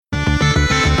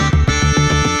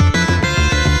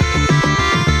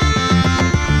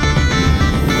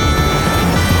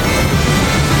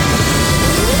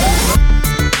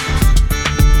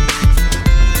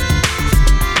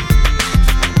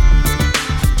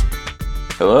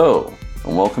Hello,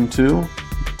 and welcome to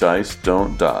Dice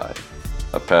Don't Die,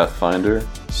 a Pathfinder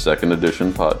 2nd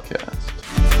Edition podcast.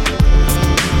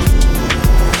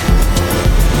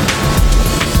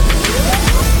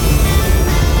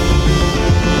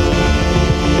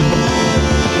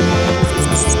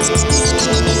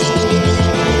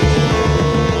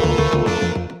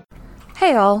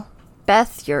 Hey all,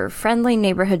 Beth, your friendly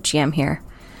neighborhood GM here.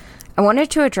 I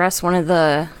wanted to address one of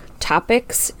the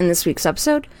topics in this week's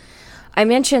episode. I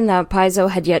mentioned that Paizo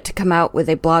had yet to come out with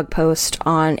a blog post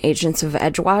on Agents of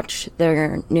Edgewatch,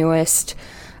 their newest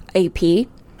AP.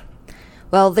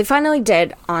 Well, they finally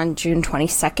did on June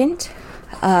 22nd,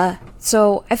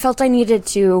 so I felt I needed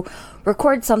to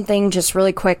record something just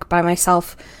really quick by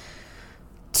myself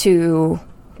to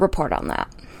report on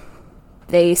that.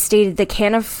 They stated they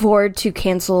can't afford to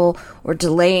cancel or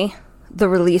delay the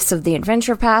release of the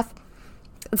adventure path.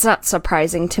 It's not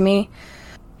surprising to me.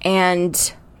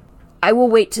 And I will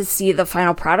wait to see the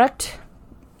final product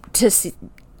to see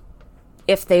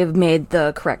if they've made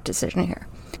the correct decision here.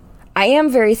 I am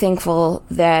very thankful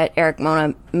that Eric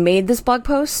Mona made this blog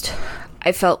post.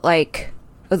 I felt like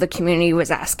the community was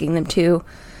asking them to,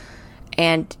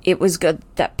 and it was good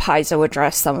that Paizo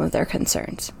addressed some of their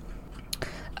concerns.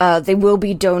 They will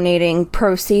be donating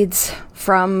proceeds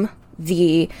from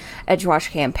the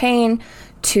Edgewatch campaign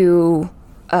to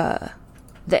the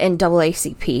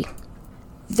NAACP.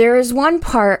 There is one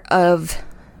part of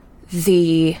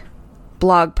the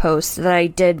blog post that I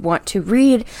did want to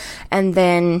read and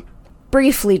then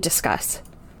briefly discuss.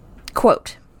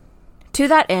 Quote, "To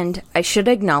that end, I should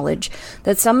acknowledge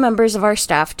that some members of our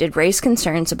staff did raise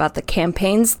concerns about the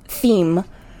campaign's theme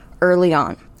early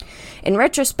on. In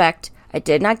retrospect, I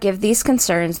did not give these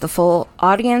concerns the full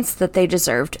audience that they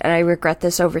deserved, and I regret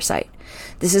this oversight.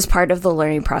 This is part of the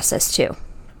learning process, too."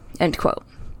 End quote.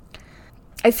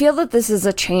 I feel that this is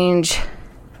a change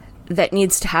that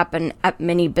needs to happen at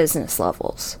many business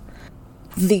levels.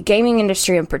 The gaming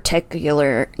industry in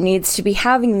particular needs to be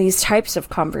having these types of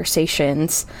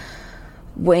conversations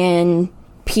when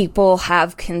people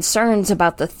have concerns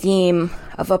about the theme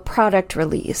of a product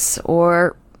release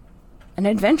or an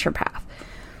adventure path.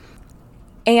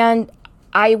 And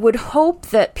I would hope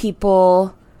that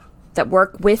people that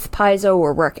work with Paizo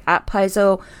or work at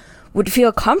Paizo would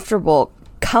feel comfortable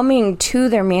coming to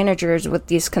their managers with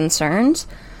these concerns.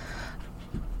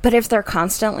 But if they're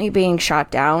constantly being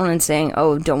shot down and saying,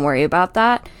 "Oh, don't worry about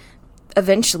that,"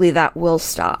 eventually that will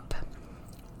stop.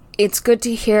 It's good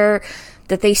to hear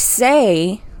that they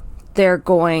say they're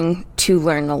going to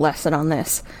learn a lesson on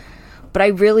this. But I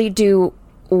really do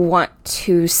want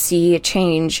to see a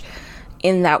change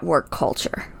in that work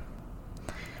culture.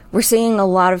 We're seeing a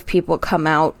lot of people come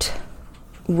out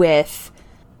with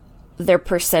their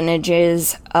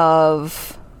percentages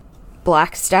of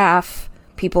black staff,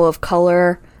 people of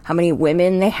color, how many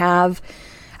women they have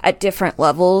at different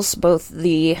levels, both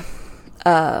the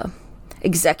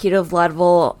executive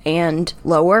level and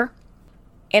lower.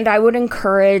 And I would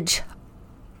encourage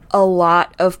a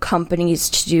lot of companies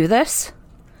to do this,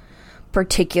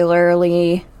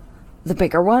 particularly the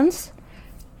bigger ones.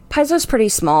 Paizo's pretty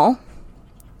small,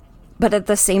 but at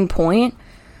the same point,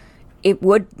 it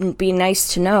would be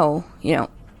nice to know,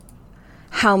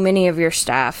 how many of your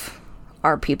staff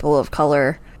are people of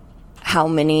color, how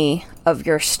many of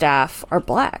your staff are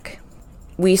black.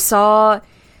 We saw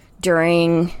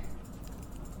during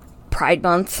Pride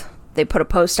Month, they put a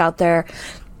post out there.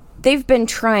 They've been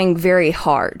trying very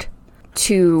hard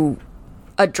to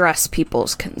address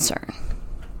people's concern.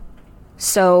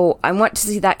 So I want to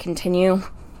see that continue.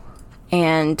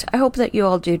 And I hope that you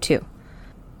all do too.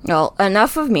 Well,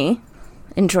 enough of me.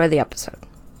 Enjoy the episode.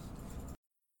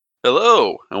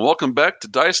 Hello, and welcome back to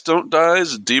Dice Don't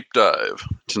Die's Deep Dive.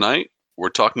 Tonight, we're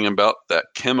talking about that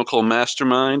chemical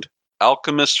mastermind,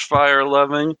 alchemist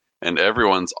fire-loving, and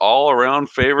everyone's all-around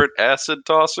favorite acid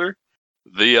tosser,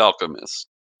 the Alchemist.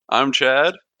 I'm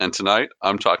Chad, and tonight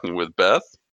I'm talking with Beth.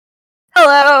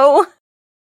 Hello!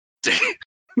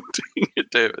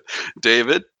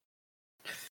 David.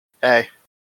 Hey.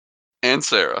 And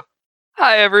Sarah.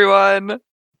 Hi, everyone.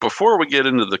 Before we get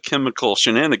into the chemical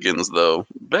shenanigans, though,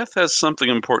 Beth has something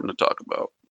important to talk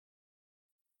about.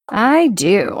 I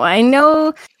do. I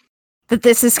know that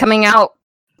this is coming out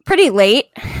pretty late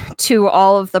to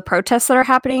all of the protests that are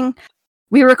happening.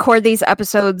 We record these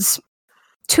episodes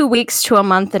 2 weeks to a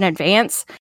month in advance,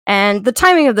 and the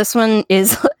timing of this one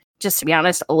is, just to be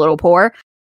honest, a little poor.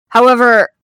 However,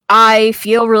 I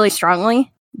feel really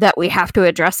strongly that we have to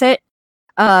address it.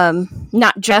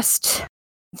 Not just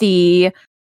the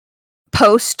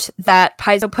post that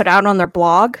Paizo put out on their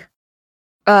blog,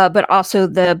 but also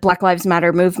the Black Lives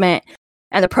Matter movement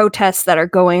and the protests that are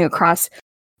going across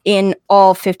in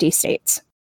all 50 states.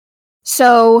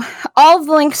 So all of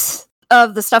the links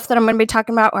of the stuff that I'm going to be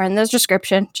talking about are in the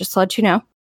description, just to let you know.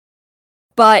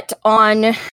 But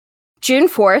on June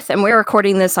 4th, and we're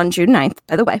recording this on June 9th,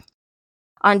 by the way.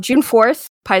 On June 4th,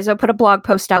 Paizo put a blog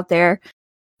post out there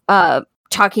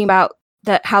talking about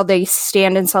how they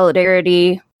stand in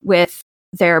solidarity with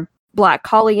their Black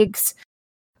colleagues,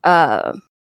 how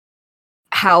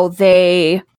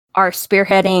they are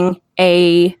spearheading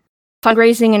a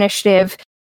fundraising initiative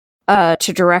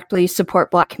to directly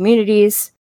support Black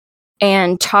communities,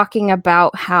 and talking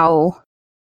about how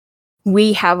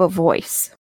we have a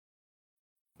voice.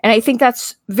 And I think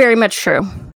that's very much true.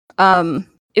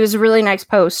 It was a really nice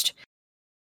post.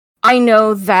 I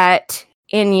know that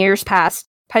in years past,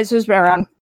 Paizo's been around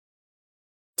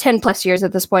 10 plus years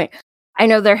at this point. I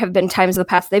know there have been times in the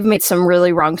past they've made some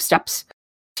really wrong steps,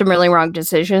 some really wrong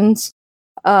decisions,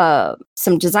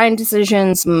 some design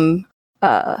decisions, some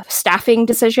staffing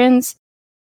decisions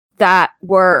that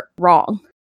were wrong.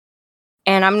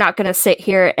 And I'm not going to sit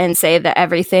here and say that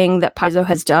everything that Paizo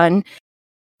has done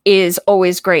is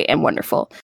always great and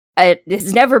wonderful. It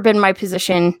has never been my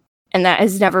position, and that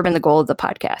has never been the goal of the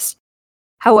podcast.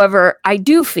 However, I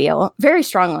do feel very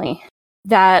strongly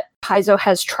that Paizo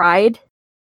has tried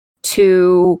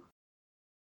to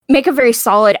make a very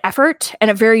solid effort and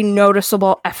a very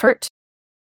noticeable effort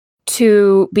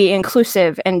to be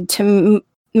inclusive and to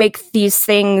make these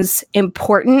things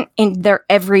important in their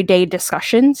everyday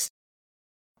discussions.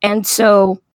 And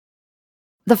so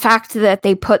the fact that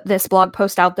they put this blog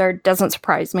post out there doesn't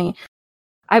surprise me.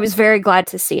 I was very glad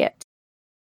to see it.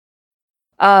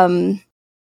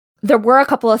 There were a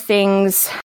couple of things.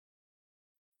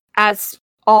 As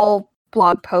all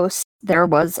blog posts, there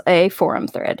was a forum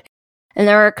thread. And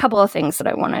there are a couple of things that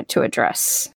I wanted to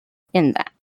address in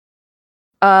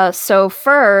that. So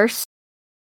first,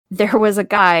 there was a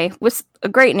guy with a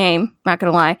great name, not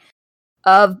gonna lie,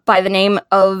 by the name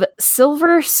of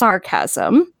Silver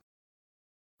Sarcasm,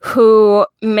 who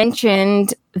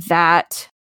mentioned that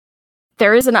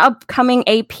there is an upcoming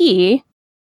AP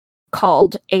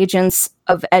called Agents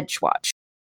of Edgewatch.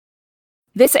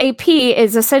 This AP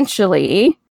is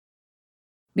essentially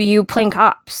you playing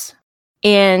cops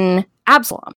in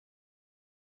Absalom.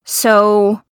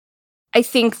 So I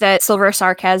think that Silver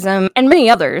Sarcasm and many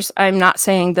others, I'm not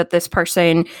saying that this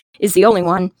person is the only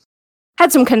one,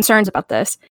 had some concerns about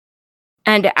this.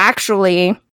 And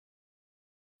actually,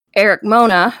 Eric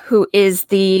Mona, who is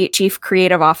the chief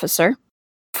creative officer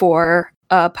for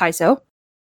Paizo,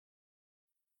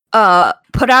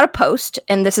 put out a post,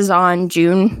 and this is on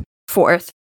June 4th,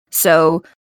 so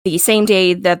the same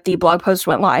day that the blog post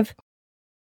went live,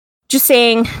 just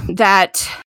saying that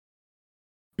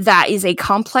that is a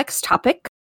complex topic,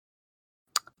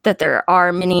 that there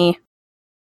are many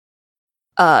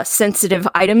sensitive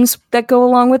items that go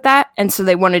along with that, and so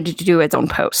they wanted to do its own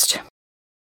post.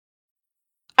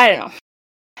 I don't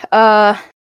know.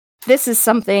 This is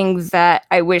something that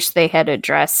I wish they had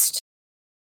addressed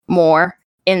more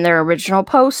in their original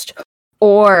post,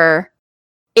 or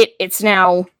it's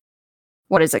now,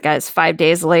 what is it, guys, 5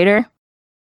 days later?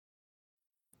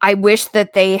 I wish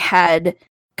that they had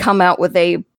come out with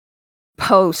a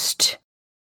post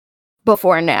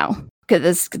before now,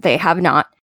 because they have not,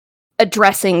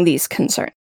 addressing these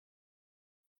concerns.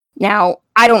 Now,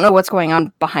 I don't know what's going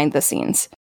on behind the scenes.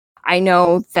 I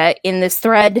know that in this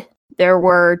thread, there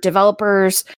were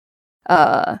developers,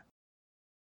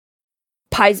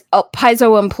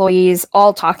 Paizo employees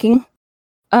all talking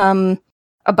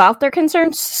about their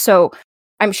concerns, so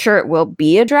I'm sure it will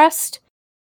be addressed.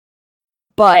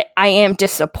 But I am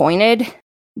disappointed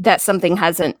that something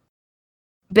hasn't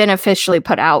been officially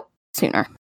put out sooner.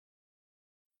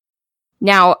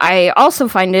 Now, I also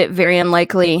find it very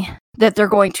unlikely that they're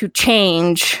going to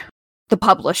change the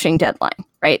publishing deadline,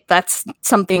 right? That's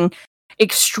something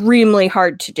extremely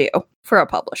hard to do for a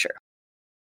publisher.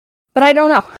 But I don't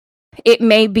know. It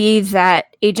may be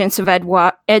that Agents of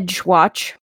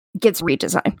Edgewatch gets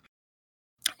redesigned.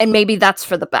 And maybe that's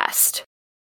for the best.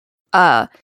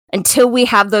 Until we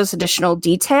have those additional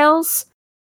details,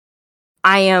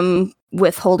 I am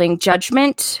withholding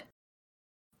judgment.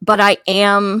 But I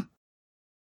am,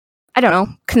 I don't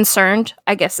know, concerned,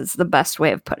 I guess is the best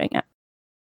way of putting it.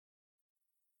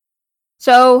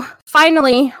 So,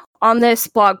 finally, on this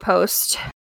blog post,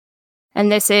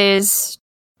 and this is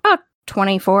about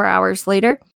 24 hours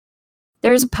later,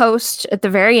 there's a post at the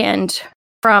very end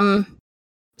from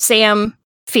Sam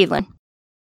Phelan.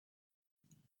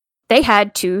 They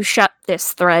had to shut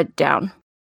this thread down.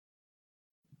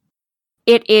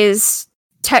 It is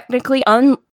technically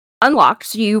unlocked,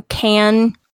 so you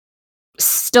can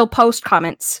still post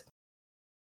comments.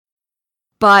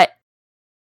 But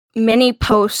many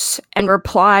posts and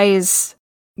replies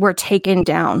were taken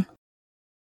down.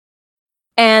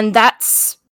 And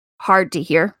that's hard to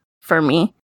hear for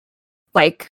me.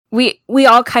 Like, we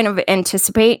all kind of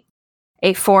anticipate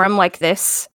a forum like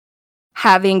this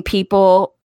having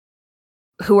people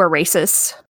who are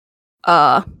racist,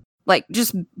 like,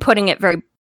 just putting it very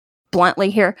bluntly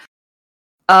here,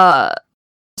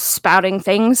 spouting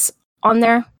things on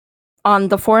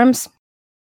the forums.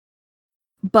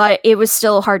 But it was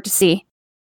still hard to see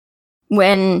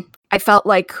when I felt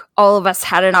like all of us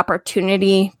had an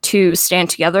opportunity to stand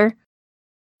together.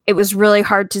 It was really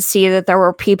hard to see that there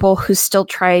were people who still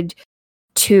tried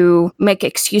to make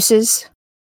excuses,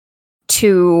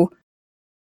 to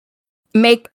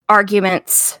make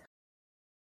arguments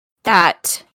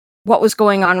that what was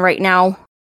going on right now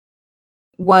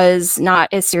was not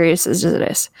as serious as it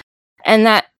is. And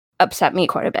that upset me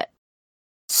quite a bit.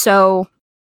 So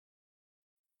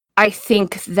I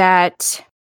think that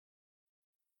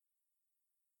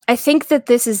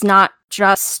this is not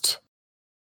just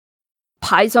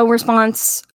Paizo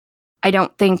response. I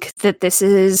don't think that this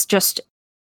is just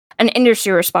an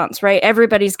industry response, right?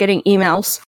 Everybody's getting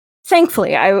emails.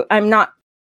 Thankfully, I'm not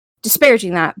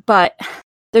disparaging that, but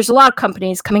there's a lot of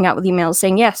companies coming out with emails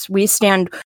saying, yes, we stand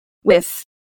with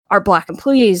our Black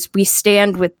employees. We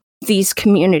stand with these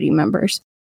community members.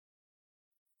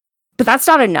 But that's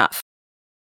not enough.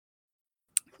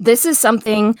 This is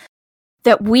something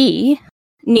that we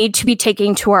need to be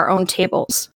taking to our own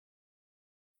tables.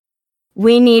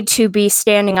 We need to be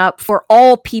standing up for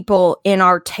all people in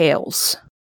our tales.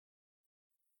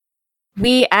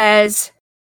 We as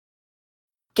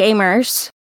gamers,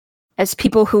 as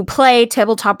people who play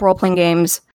tabletop role-playing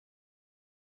games,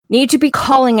 need to be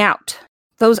calling out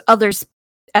those others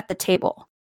at the table,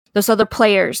 those other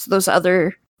players, those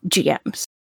other GMs.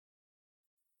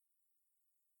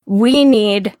 We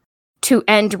need to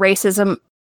end racism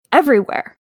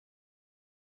everywhere.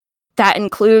 That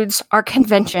includes our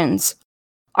conventions,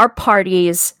 our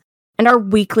parties, and our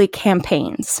weekly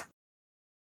campaigns.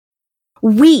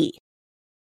 We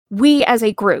as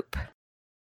a group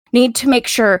need to make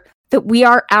sure that we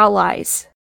are allies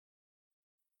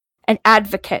and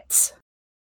advocates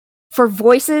for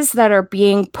voices that are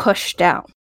being pushed down.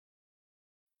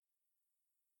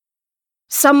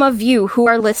 Some of you who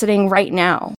are listening right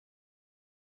now,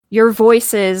 your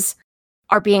voices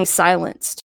are being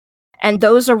silenced, and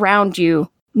those around you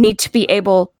need to be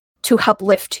able to help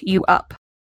lift you up.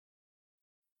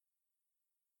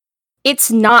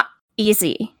 It's not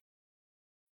easy,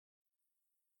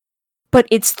 but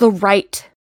it's the right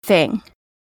thing.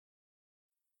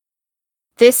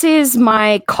 This is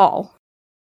my call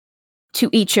to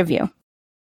each of you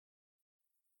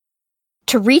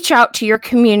to reach out to your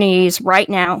communities right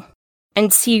now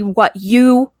and see what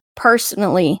you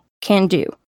personally can do.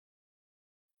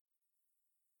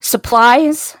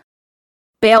 Supplies,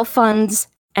 bail funds,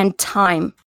 and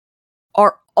time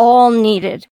are all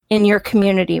needed in your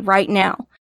community right now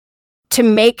to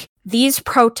make these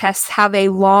protests have a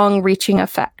long-reaching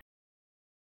effect.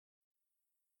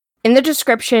 In the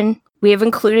description, we have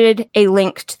included a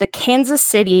link to the Kansas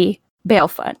City Bail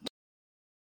Fund.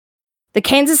 The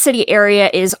Kansas City area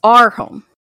is our home,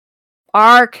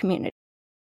 our community.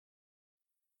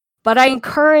 But I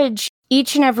encourage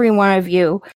each and every one of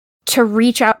you to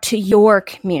reach out to your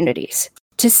communities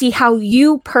to see how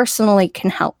you personally can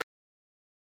help.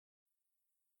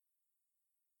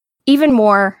 Even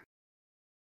more,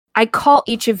 I call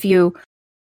each of you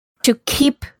to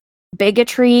keep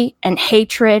bigotry and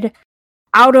hatred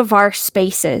out of our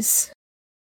spaces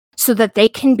so that they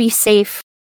can be safe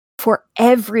for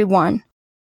everyone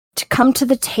to come to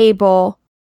the table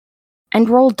and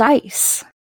roll dice.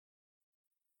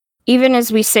 Even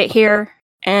as we sit here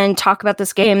and talk about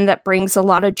this game that brings a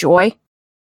lot of joy,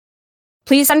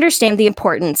 please understand the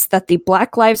importance that the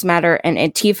Black Lives Matter and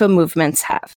Antifa movements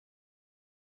have.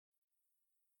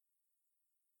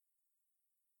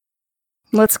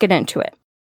 Let's get into it.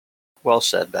 Well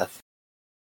said, Beth.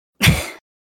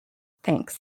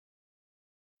 Thanks.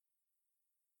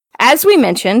 As we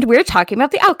mentioned, we're talking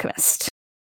about The Alchemist.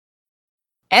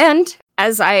 And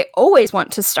as I always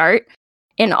want to start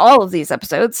in all of these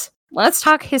episodes, let's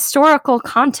talk historical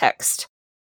context.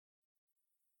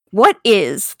 What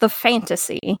is the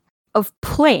fantasy of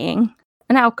playing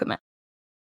an alchemist?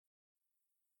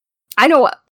 I know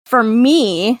what, for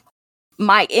me,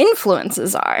 my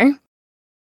influences are.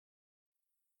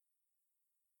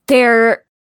 There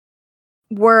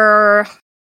were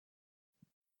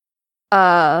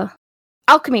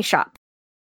alchemy shop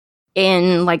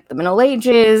in like the Middle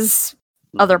Ages,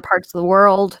 other parts of the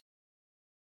world.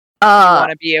 You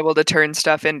want to be able to turn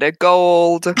stuff into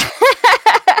gold.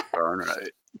 Darn right.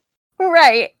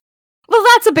 Right. Well,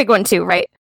 that's a big one too, right?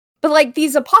 But like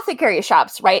these apothecary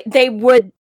shops, right?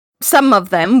 Some of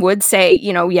them would say,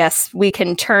 yes, we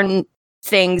can turn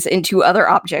things into other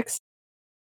objects.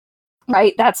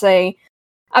 Right? That's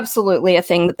absolutely a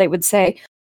thing that they would say.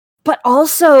 But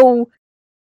also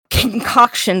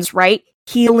concoctions, right?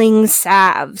 Healing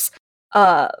salves,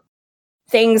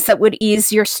 things that would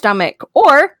ease your stomach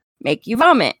or make you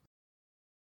vomit.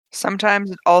 Sometimes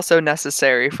it's also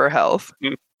necessary for health.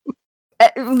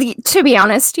 To be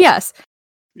honest, yes.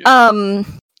 Yeah.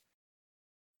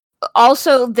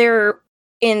 Also, there,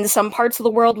 in some parts of the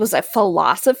world, was a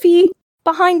philosophy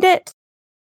behind it.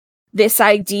 This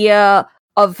idea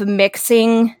of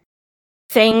mixing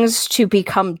things to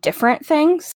become different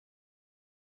things.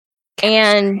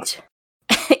 And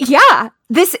yeah,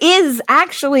 this is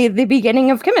actually the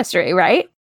beginning of chemistry, right?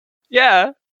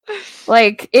 Yeah.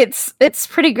 Like, it's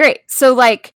pretty great. So,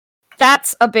 like,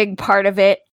 that's a big part of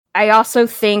it. I also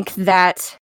think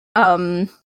that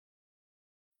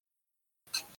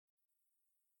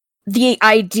the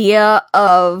idea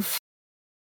of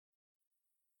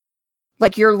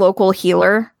like your local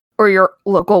healer or your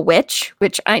local witch,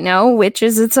 which I know witch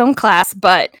is its own class,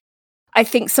 but I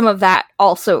think some of that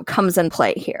also comes in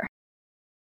play here.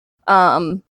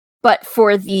 But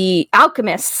for the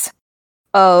alchemists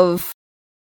of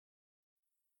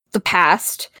the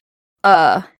past,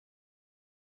 I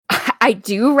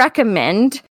do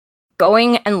recommend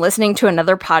going and listening to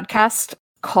another podcast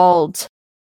called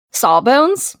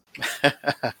Sawbones.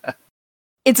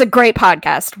 It's a great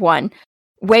podcast, one.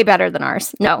 Way better than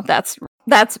ours. No, that's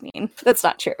mean. That's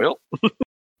not true. Well.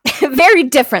 Very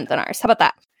different than ours. How about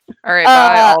that? All right,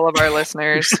 bye, all of our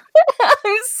listeners.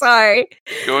 I'm sorry.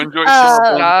 Go enjoy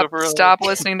Stop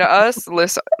listening to us.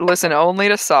 Listen only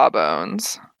to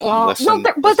Sawbones. Well, listen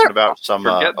about some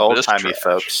old-timey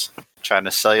folks trying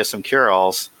to sell you some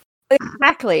cure-alls.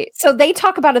 Exactly. So they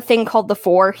talk about a thing called the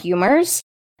four humors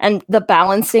and the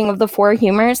balancing of the four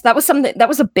humors. That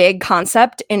was a big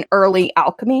concept in early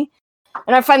alchemy.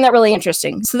 And I find that really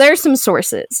interesting. So there's some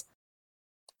sources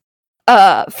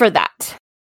for that.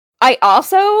 I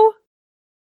also,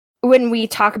 when we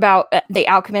talk about the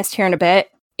alchemist here in a bit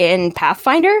in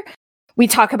Pathfinder, we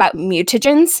talk about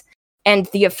mutagens and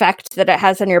the effect that it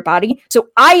has on your body. So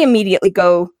I immediately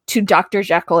go to Dr.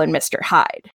 Jekyll and Mr.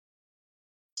 Hyde.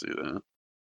 See that?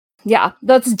 Yeah,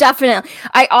 that's definitely.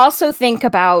 I also think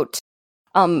about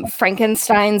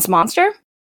Frankenstein's monster,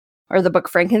 or the book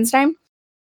Frankenstein.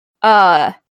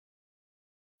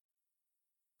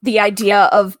 The idea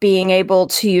of being able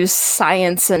to use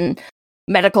science and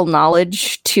medical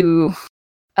knowledge to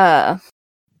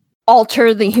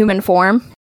alter the human form,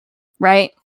 right?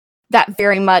 That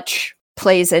very much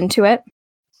plays into it.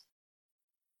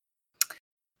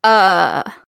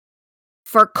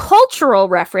 For cultural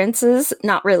references,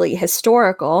 not really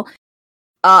historical,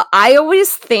 I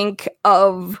always think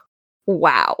of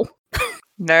WoW.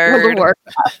 Nerd.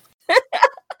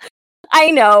 I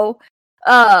know.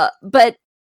 But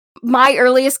my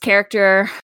earliest character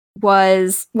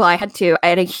was, well, I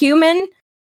had a human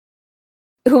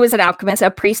who was an alchemist, a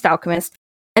priest alchemist,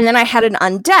 and then I had an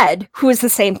undead who was the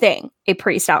same thing, a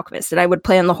priest alchemist, and I would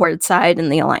play on the Horde side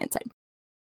and the Alliance side.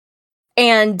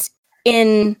 And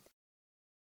in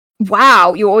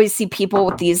WoW, you always see people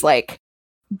with these like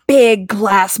big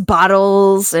glass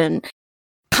bottles and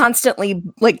constantly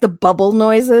like the bubble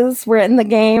noises were in the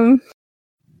game.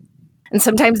 And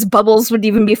sometimes bubbles would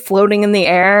even be floating in the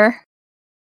air.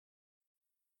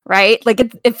 Right? Like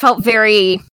it felt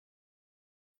very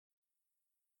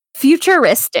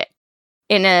futuristic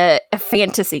in a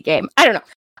fantasy game. I don't know.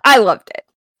 I loved it.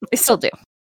 I still do.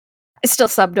 I still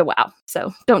sub to WoW,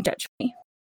 so don't judge me.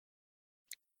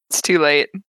 It's too late.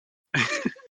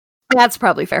 That's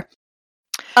probably fair.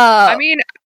 I mean,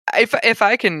 if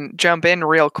I can jump in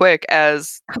real quick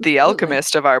as the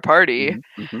alchemist of our party,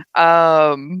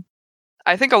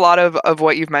 I think a lot of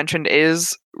what you've mentioned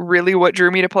is really what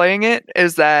drew me to playing it,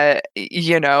 is that,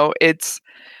 it's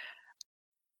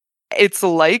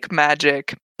like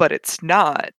magic, but it's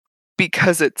not,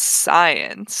 because it's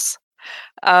science.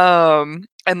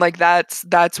 And like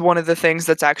that's one of the things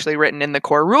that's actually written in the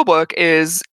core rulebook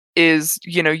is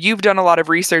you've done a lot of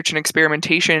research and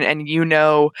experimentation, and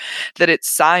that it's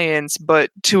science, but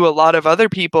to a lot of other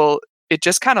people it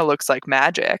just kind of looks like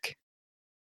magic.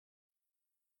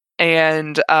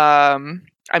 And I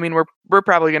mean, we're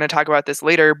probably going to talk about this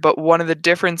later, but one of the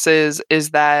differences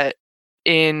is that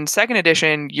in second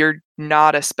edition you're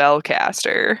not a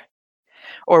spellcaster,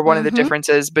 or one of the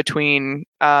differences between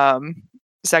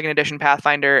second edition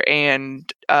Pathfinder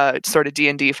and sort of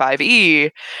D&D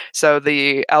 5e. So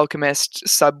the alchemist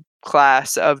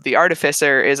subclass of the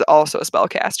artificer is also a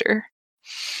spellcaster.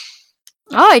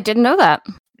 Oh, I didn't know that.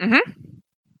 Mm-hmm.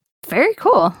 Very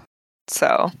cool.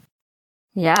 So,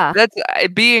 yeah, that's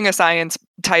being a science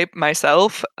type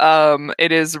myself.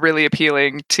 It is really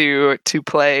appealing to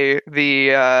play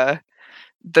the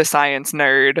science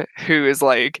nerd who is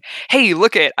like, hey,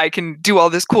 look it, I can do all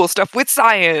this cool stuff with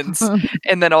science.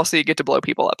 And then also you get to blow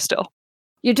people up still.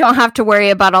 You don't have to worry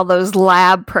about all those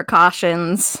lab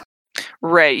precautions.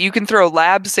 Right. You can throw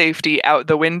lab safety out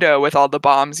the window with all the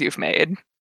bombs you've made.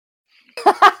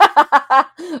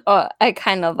 Oh, I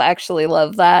kind of actually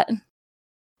love that.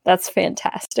 That's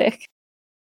fantastic.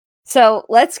 So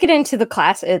let's get into the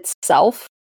class itself.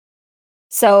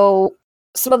 So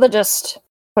some of the just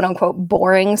quote unquote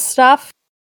boring stuff.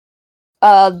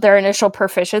 Their initial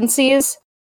proficiencies.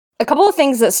 A couple of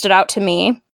things that stood out to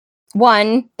me.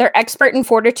 One, they're expert in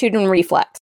fortitude and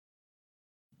reflex.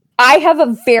 I have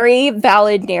a very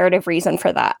valid narrative reason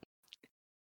for that.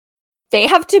 They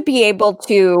have to be able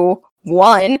to,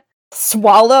 one,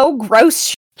 swallow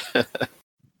gross shit,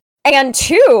 and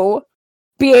two,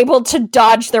 be able to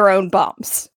dodge their own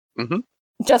bombs. Mm-hmm.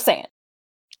 Just saying.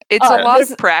 It's a lot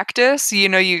of practice. You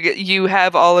know, you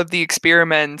have all of the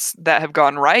experiments that have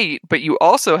gone right, but you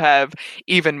also have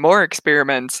even more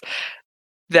experiments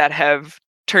that have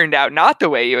turned out not the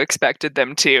way you expected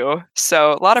them to.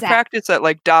 So a lot of practice at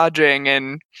like dodging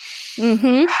and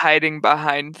hiding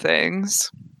behind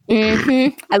things.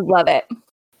 I love it.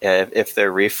 Yeah, if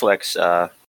their reflex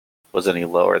was any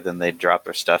lower, then they'd drop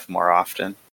their stuff more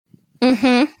often.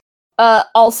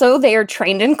 Also, they are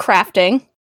trained in crafting,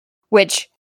 which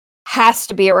has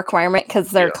to be a requirement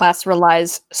because their class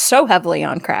relies so heavily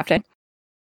on crafting.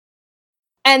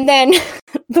 And then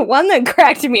the one that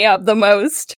cracked me up the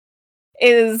most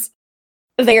is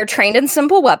they are trained in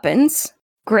simple weapons.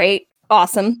 Great.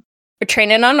 Awesome. They're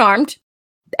trained in unarmed.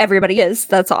 Everybody is.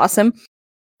 That's awesome.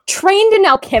 Trained in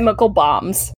alchemical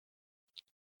bombs.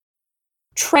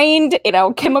 Trained in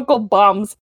alchemical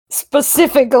bombs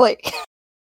specifically.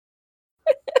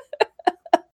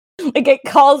 Like, it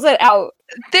calls it out.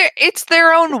 It's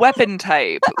their own weapon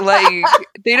type. Like,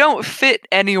 they don't fit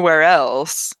anywhere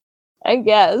else. I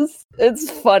guess. It's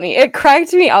funny. It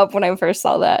cracked me up when I first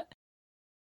saw that.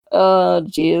 Oh,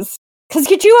 jeez. Because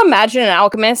could you imagine an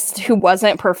alchemist who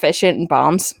wasn't proficient in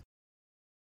bombs?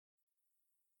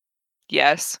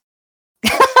 Yes.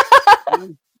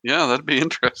 Yeah, that'd be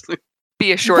interesting.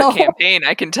 Be a short campaign,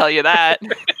 I can tell you that.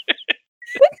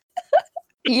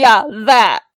 Yeah,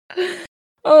 that.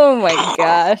 Oh my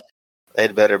gosh.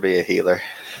 They'd better be a healer.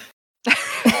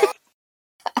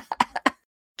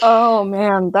 Oh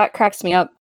man, that cracks me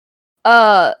up.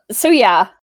 So yeah.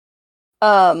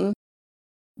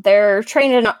 They're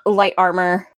trained in light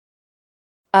armor.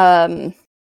 And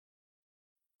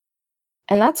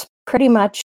that's pretty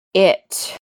much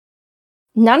it.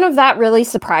 None of that really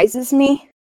surprises me.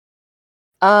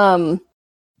 The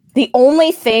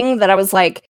only thing that I was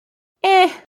like,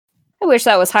 I wish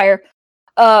that was higher,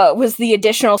 was the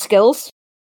additional skills.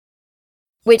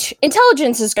 Which,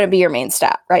 intelligence is going to be your main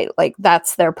stat, right? Like,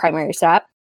 that's their primary stat.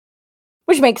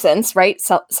 Which makes sense, right?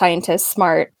 Scientists,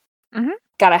 smart.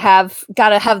 Gotta have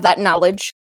that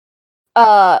knowledge.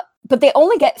 But they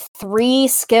only get 3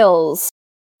 skills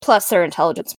plus their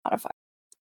intelligence modifier.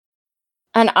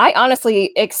 And I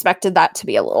honestly expected that to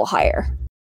be a little higher.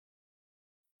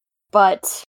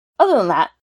 But other than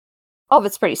that, all of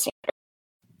it's pretty standard.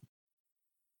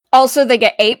 Also, they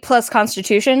get 8 plus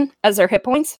Constitution as their hit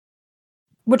points,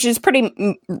 which is pretty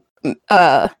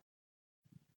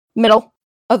middle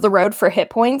of the road for hit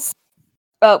points,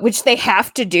 which they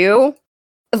have to do.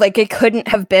 Like, it couldn't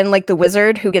have been like the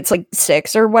wizard who gets like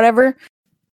 6 or whatever.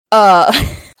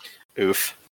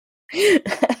 Oof.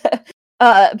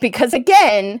 Because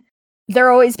again, they're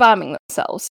always bombing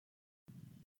themselves.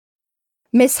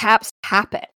 Mishaps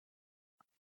happen.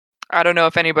 I don't know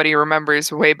if anybody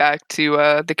remembers way back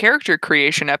to the character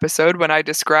creation episode when I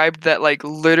described that like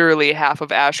literally half of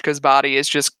Ashka's body is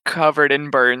just covered in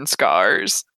burn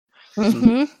scars.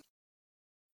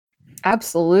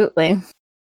 Absolutely.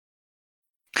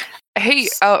 Hey,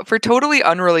 for totally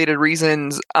unrelated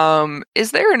reasons,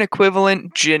 is there an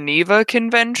equivalent Geneva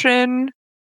Convention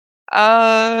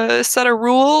set of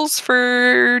rules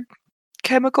for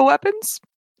chemical weapons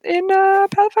in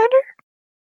Pathfinder?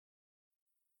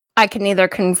 I can neither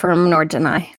confirm nor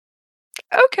deny.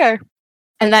 Okay.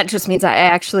 And that just means I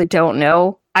actually don't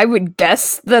know. I would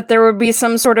guess that there would be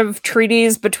some sort of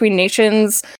treaties between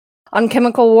nations on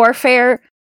chemical warfare,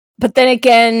 But then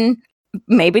again,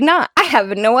 maybe not. I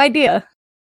have no idea.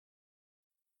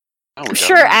 I'm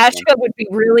sure Ashka would be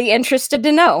really interested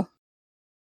to know.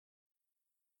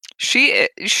 She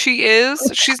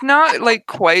is. She's not like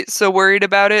quite so worried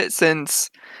about it since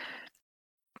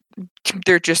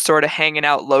they're just sort of hanging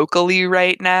out locally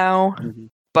right now. Mm-hmm.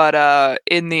 But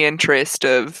in the interest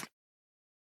of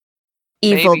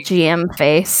evil GM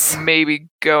face, maybe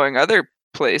going other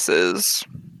places.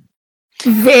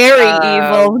 Very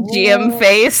evil GM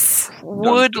face.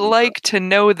 Would like to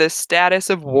know the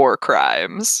status of war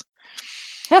crimes.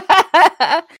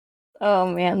 Oh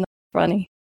man, that's funny.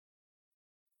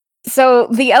 So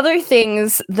the other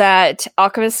things that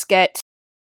alchemists get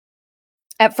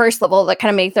at first level that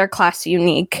kind of make their class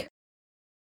unique,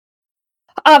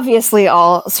 obviously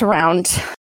all surround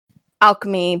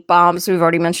alchemy, bombs. We've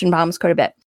already mentioned bombs quite a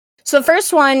bit. So the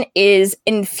first one is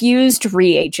infused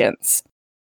reagents.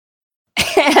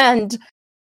 And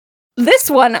this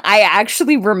one I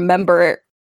actually remember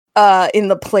in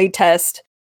the playtest.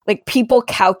 Like, people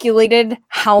calculated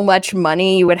how much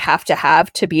money you would have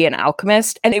to be an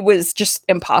alchemist, and it was just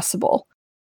impossible.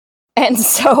 And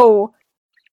so,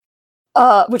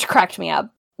 which cracked me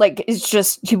up. Like, it's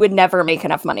just, you would never make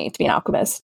enough money to be an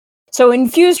alchemist. So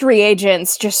infused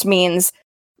reagents just means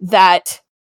that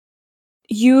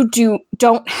you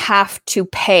don't have to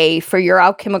pay for your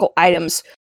alchemical items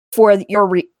for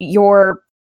your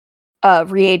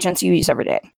reagents you use every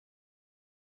day.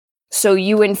 So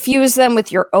you infuse them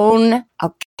with your own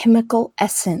alchemical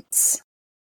essence.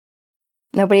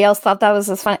 Nobody else thought that was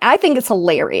as funny. I think it's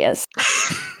hilarious.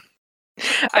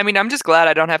 I mean, I'm just glad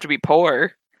I don't have to be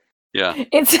poor. Yeah.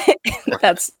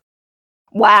 That's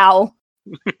wow.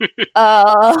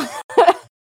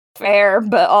 Fair,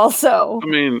 but also, I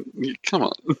mean, come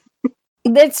on.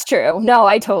 That's true. No,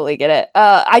 I totally get it.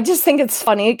 I just think it's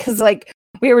funny because, like,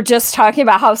 we were just talking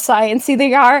about how sciencey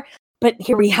they are, but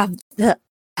here we have the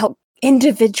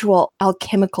individual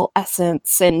alchemical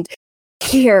essence, and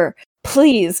here,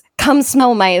 please come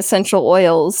smell my essential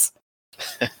oils.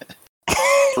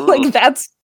 Like, that's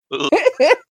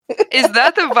is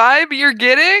that the vibe you're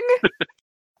getting?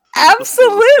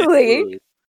 Absolutely.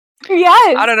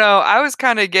 Yes. I don't know. I was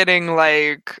kind of getting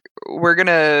like, we're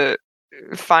gonna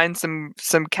find some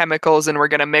chemicals and we're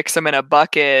gonna mix them in a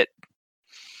bucket,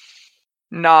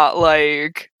 not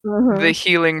like the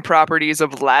healing properties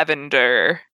of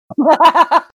lavender.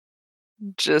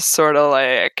 Just sort of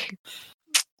like,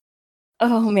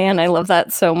 oh man, I love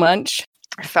that so much.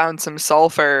 I found some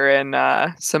sulfur and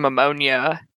some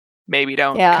ammonia. Maybe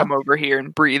don't come over here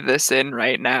and breathe this in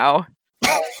right now.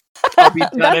 I'll be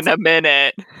done in a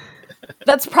minute.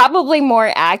 That's probably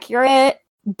more accurate,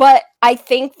 but I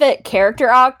think that character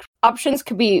options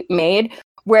could be made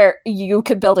where you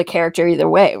could build a character either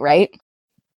way, right?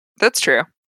 That's true.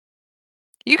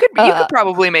 You could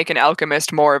probably make an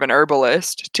alchemist more of an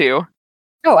herbalist too.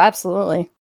 Oh, absolutely.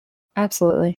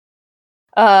 Absolutely.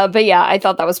 But yeah, I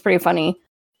thought that was pretty funny.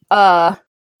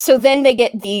 So then they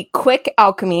get the quick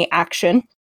alchemy action.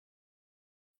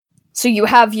 So you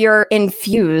have your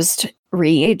infused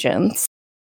reagents.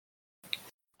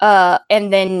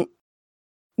 And then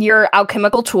your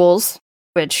alchemical tools,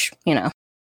 which,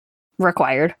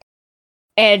 required.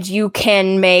 And you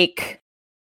can make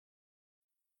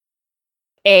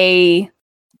a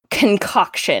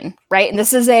concoction, right? And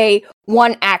this is a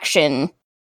one action.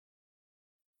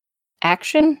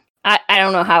 Action? I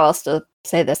don't know how else to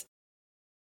say this.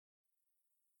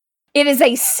 It is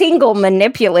a single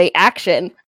manipulate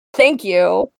action. Thank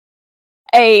you.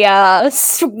 A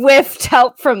swift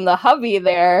help from the hubby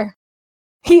there.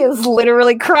 He is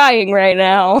literally crying right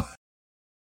now.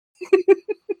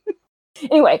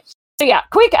 Anyway, so yeah,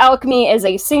 quick alchemy is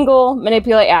a single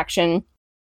manipulate action.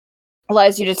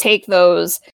 Allows you to take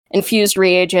those infused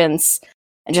reagents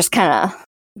and just kind of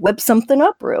whip something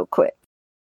up real quick.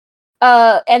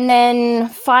 And then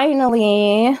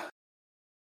finally,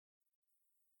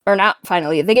 or not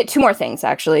finally, they get two more things,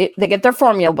 actually. They get their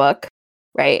formula book,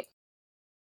 right?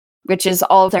 Which is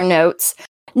all of their notes.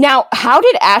 Now, how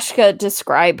did Ashka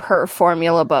describe her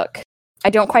formula book?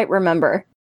 I don't quite remember.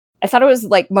 I thought it was,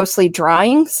 like, mostly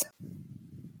drawings.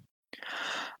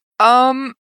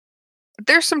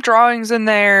 There's some drawings in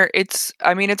there. It's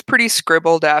pretty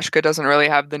scribbled. Ashka doesn't really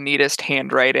have the neatest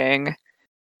handwriting.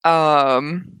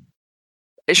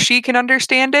 She can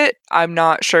understand it. I'm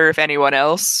not sure if anyone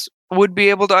else would be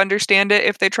able to understand it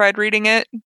if they tried reading it.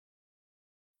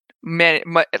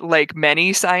 Like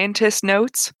many scientist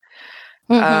notes.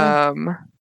 So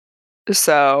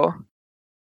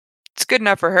it's good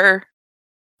enough for her.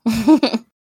 But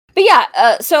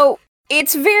yeah, so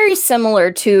it's very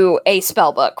similar to a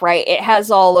spell book, right? It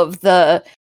has all of the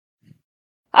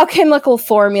alchemical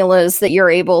formulas that you're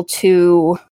able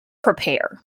to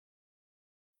prepare.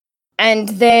 And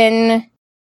then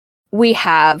we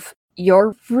have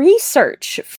your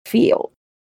research field.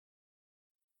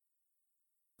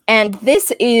 And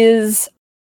this is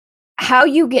how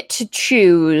you get to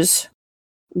choose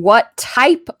what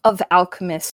type of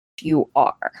alchemist you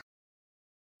are,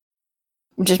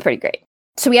 which is pretty great.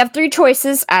 So we have 3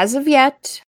 choices as of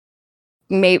yet.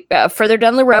 Maybe further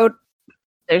down the road,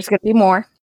 there's going to be more.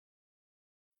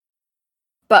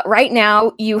 But right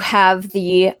now, you have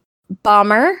the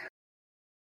bomber,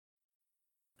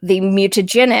 the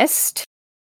mutagenist,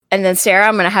 and then Sarah,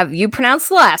 I'm going to have you pronounce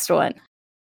the last one.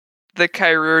 The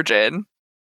chirurgeon.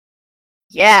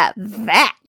 Yeah,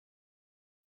 that.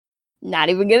 Not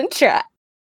even going to try.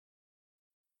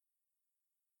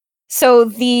 So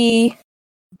the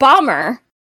bomber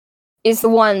is the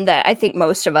one that I think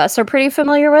most of us are pretty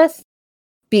familiar with,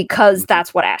 because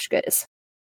that's what Ashka is.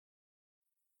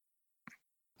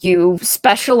 You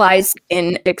specialize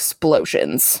in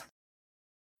explosions.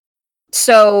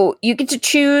 So you get to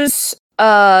choose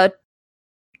 2,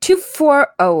 4...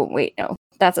 Oh, wait, no.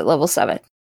 That's at level 7.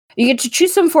 You get to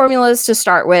choose some formulas to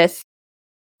start with.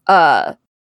 The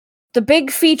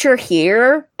big feature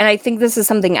here, and I think this is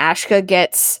something Ashka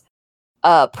gets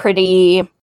pretty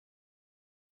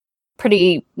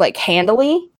like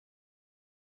handily,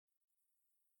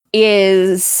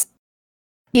 is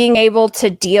being able to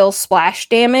deal splash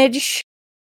damage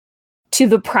to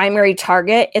the primary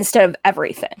target instead of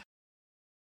everything.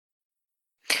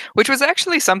 Which was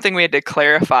actually something we had to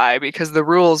clarify because the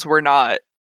rules were not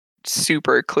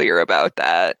super clear about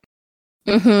that.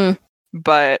 Mm-hmm.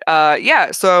 But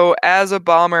yeah, so as a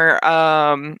bomber,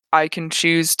 I can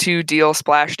choose to deal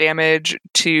splash damage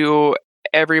to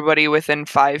everybody within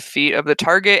 5 feet of the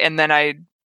target, and then I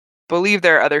believe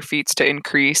there are other feats to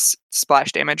increase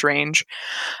splash damage range.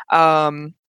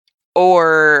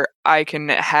 Or I can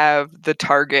have the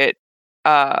target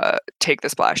take the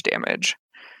splash damage.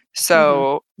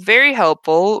 So very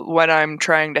helpful when I'm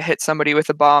trying to hit somebody with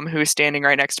a bomb who is standing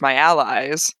right next to my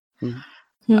allies.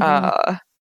 Mm-hmm.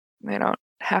 They don't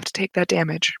have to take that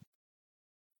damage.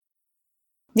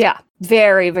 Yeah,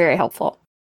 very, very helpful.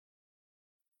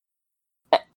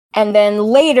 And then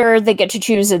later, they get to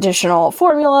choose additional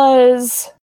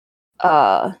formulas.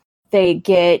 They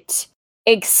get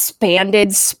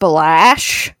expanded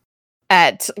splash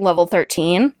at level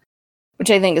 13,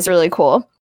 which I think is really cool.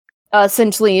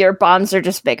 Essentially, your bombs are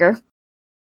just bigger.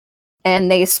 And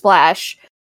they splash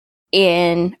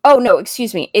in... Oh, no,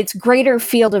 excuse me. It's greater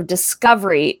field of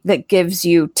discovery that gives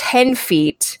you 10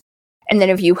 feet. And then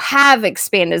if you have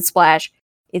expanded splash,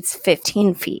 it's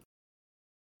 15 feet.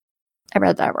 I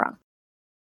read that wrong.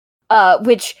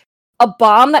 Which, a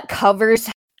bomb that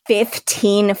covers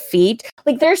 15 feet...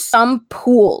 Like, there's some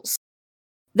pools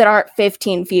that aren't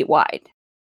 15 feet wide.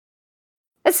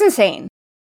 That's insane.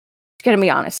 Gonna be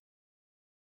honest.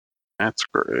 That's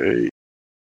great.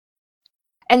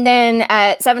 And then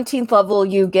at 17th level,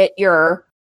 you get your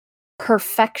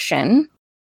perfection,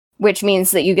 which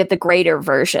means that you get the greater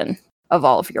version of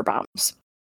all of your bombs.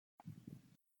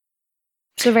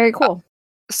 So very cool.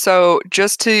 So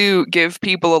just to give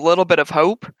people a little bit of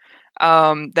hope,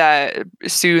 that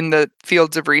soon the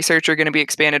fields of research are going to be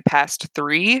expanded past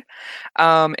 3.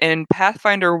 In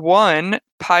Pathfinder 1,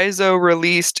 Paizo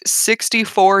released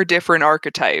 64 different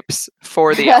archetypes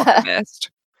for the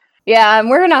alchemist. Yeah, and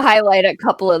we're going to highlight a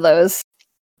couple of those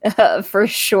for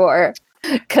sure.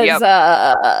 Because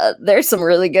there's some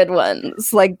really good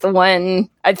ones. Like the one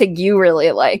I think you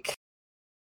really like.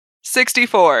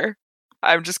 64.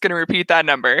 I'm just going to repeat that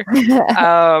number.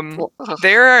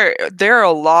 There are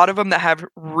a lot of them that have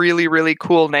really, really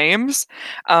cool names.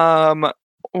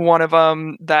 One of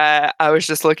them that I was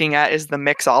just looking at is the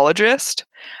mixologist,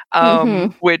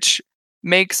 which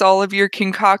makes all of your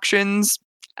concoctions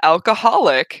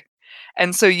alcoholic.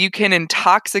 And so you can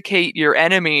intoxicate your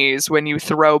enemies when you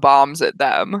throw bombs at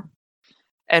them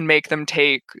and make them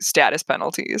take status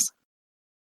penalties.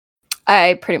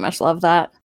 I pretty much love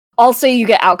that. Also, you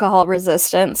get alcohol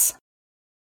resistance.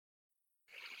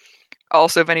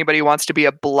 Also, if anybody wants to be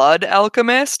a blood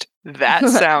alchemist, that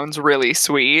sounds really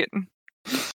sweet.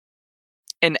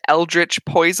 An eldritch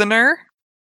poisoner.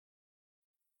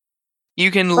 You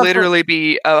can literally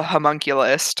be a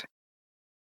homunculist.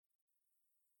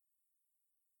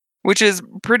 Which is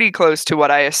pretty close to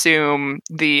what I assume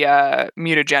the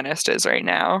mutagenist is right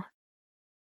now.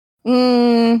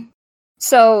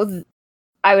 So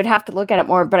I would have to look at it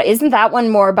more, but isn't that one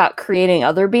more about creating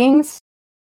other beings?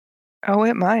 Oh,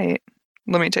 it might.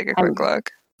 Let me take a quick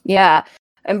look. Yeah,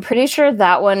 I'm pretty sure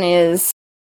that one is.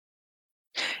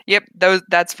 Yep,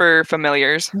 that's for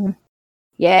familiars.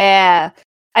 Yeah,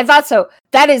 I thought so.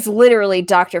 That is literally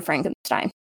Dr.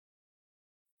 Frankenstein.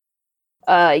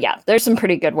 Yeah, there's some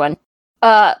pretty good one.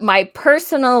 My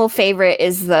personal favorite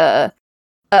is the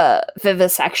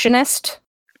vivisectionist.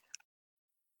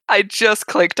 I just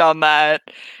clicked on that.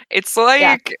 It's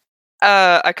like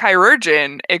a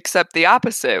chirurgeon, except the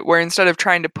opposite, where instead of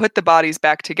trying to put the bodies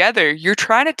back together, you're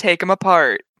trying to take them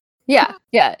apart. Yeah.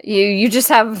 You just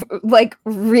have like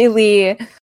really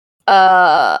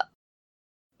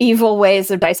evil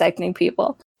ways of dissecting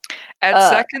people. At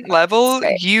second level,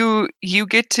 you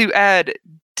get to add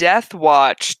Death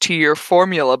Watch to your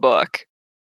formula book.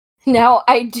 Now,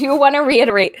 I do want to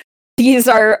reiterate, these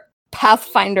are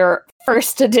Pathfinder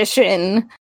first edition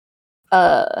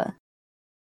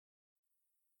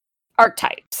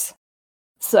archetypes.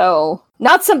 So,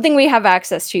 not something we have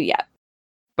access to yet.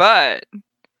 But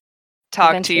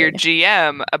talk to your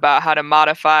GM about how to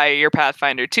modify your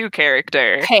Pathfinder 2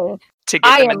 character to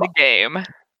get them in the game.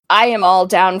 I am all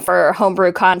down for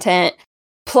homebrew content.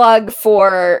 Plug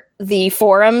for the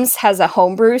forums has a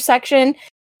homebrew section.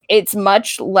 It's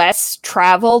much less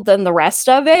traveled than the rest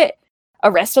of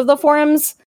the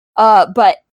forums.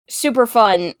 But super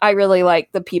fun. I really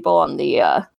like the people on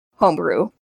the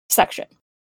homebrew section.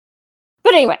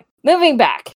 But anyway, moving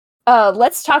back.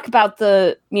 Let's talk about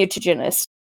the mutagenist.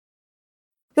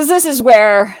 Because this is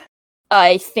where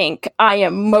I think I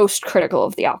am most critical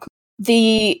of the alchemist.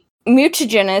 The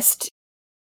mutagenist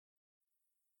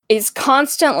is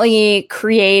constantly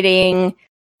creating,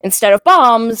 instead of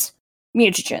bombs,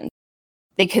 mutagens.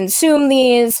 They consume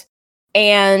these,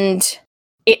 and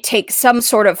it takes some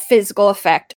sort of physical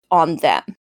effect on them.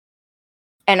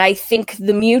 And I think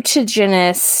the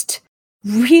mutagenist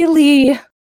really,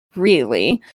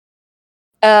 really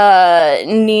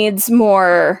needs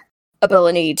more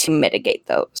ability to mitigate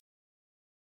those.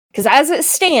 Because as it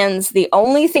stands, the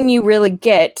only thing you really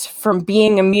get from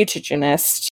being a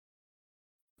mutagenist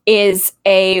is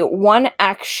a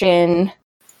one-action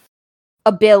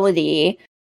ability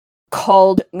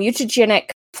called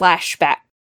Mutagenic Flashback.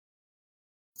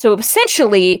 So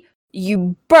essentially,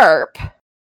 you burp,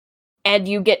 and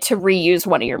you get to reuse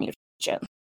one of your mutagens.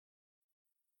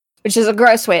 Which is a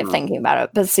gross way of thinking about it,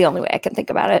 but it's the only way I can think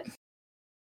about it.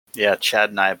 Yeah,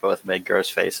 Chad and I both made gross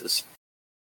faces.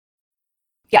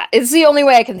 Yeah, it's the only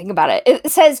way I can think about it. It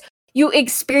says you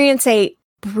experience a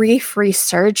brief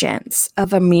resurgence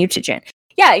of a mutagen.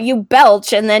 Yeah, you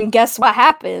belch, and then guess what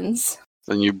happens?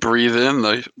 Then you breathe in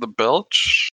the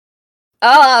belch.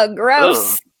 Oh,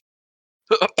 gross.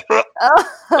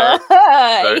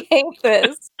 I hate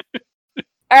this.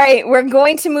 All right, we're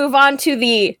going to move on to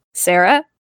the Sarah.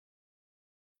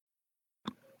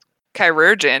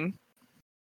 Chirurgeon.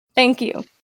 Thank you.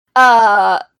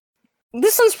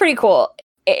 This one's pretty cool.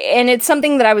 And it's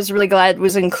something that I was really glad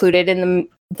was included in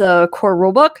the core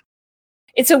rulebook.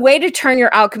 It's a way to turn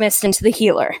your alchemist into the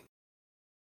healer.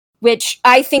 Which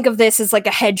I think of this as like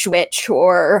a hedge witch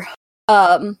or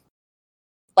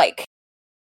like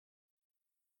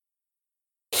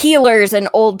healers in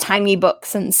old-timey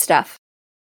books and stuff.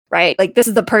 Right? Like this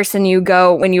is the person you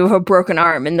go when you have a broken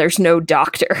arm and there's no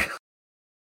doctor.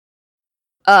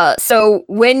 So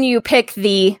when you pick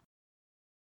the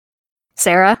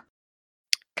Sarah?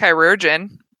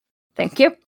 Chirurgeon. Thank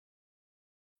you.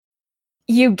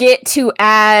 You get to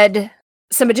add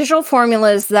some additional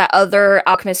formulas that other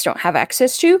alchemists don't have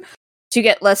access to. So you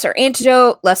get lesser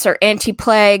antidote, lesser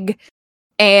anti-plague,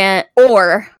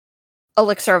 or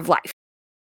elixir of life.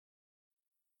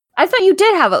 I thought you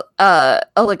did have a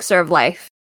elixir of life.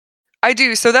 I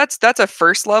do. So that's a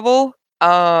first level.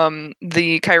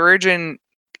 The chirurgeon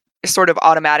sort of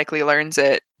automatically learns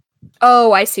it.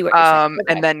 Oh, I see what you're saying.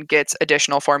 Okay. And then gets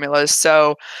additional formulas.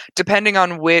 So depending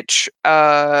on which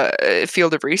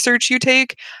field of research you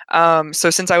take, so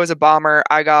since I was a bomber,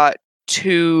 I got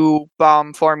 2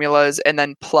 bomb formulas and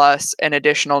then plus an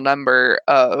additional number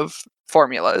of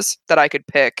formulas that I could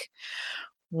pick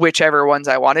whichever ones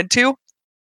I wanted to.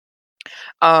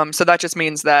 So that just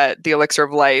means that the elixir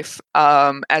of life,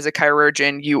 as a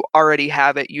chirurgeon, you already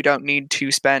have it. You don't need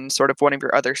to spend sort of one of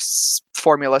your other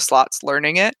formula slots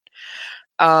learning it.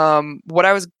 What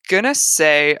I was gonna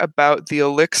say about the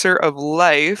elixir of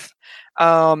life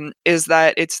is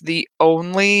that it's the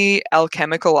only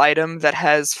alchemical item that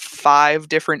has 5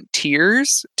 different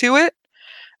tiers to it.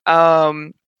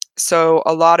 So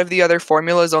a lot of the other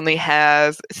formulas only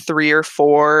have 3 or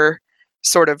 4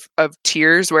 sort of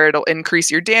tiers where it'll increase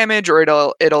your damage or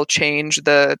it'll change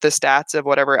the stats of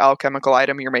whatever alchemical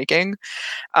item you're making.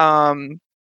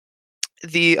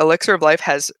 the Elixir of Life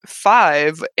has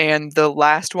 5, and the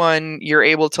last one you're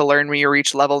able to learn when you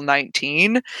reach level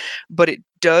 19, but it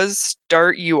does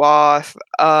start you off.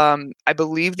 I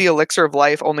believe the Elixir of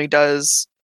Life only does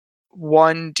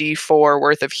 1d4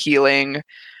 worth of healing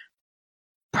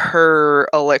per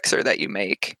elixir that you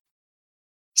make.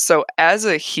 So as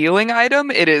a healing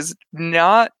item, it is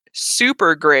not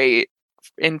super great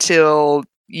until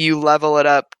you level it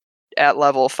up at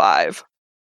level 5.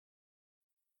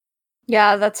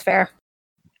 Yeah, that's fair.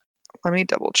 Let me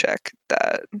double check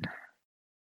that.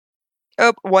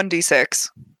 Oh, 1d6.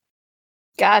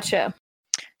 Gotcha.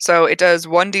 So it does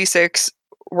 1d6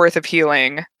 worth of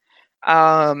healing.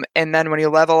 And then when you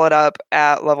level it up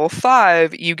at level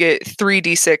 5, you get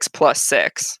 3d6 plus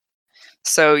 6.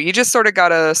 So you just sort of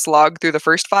gotta slog through the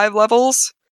first 5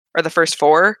 levels, or the first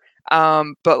 4.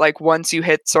 But like once you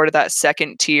hit sort of that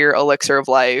second tier Elixir of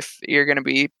Life, you're gonna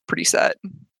be pretty set.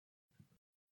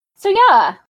 So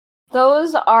yeah,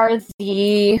 those are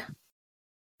the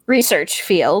research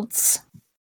fields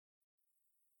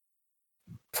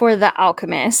for the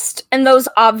alchemist, and those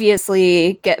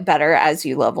obviously get better as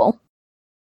you level.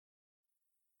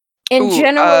 In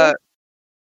general,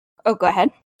 oh, go ahead.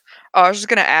 I was just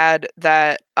gonna add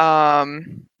that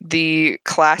the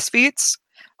class feats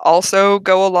also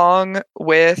go along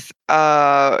with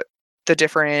the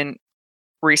different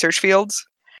research fields.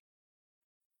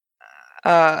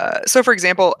 So, for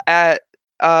example, at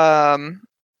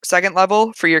second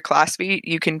level for your class feat,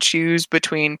 you can choose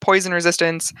between poison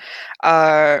resistance,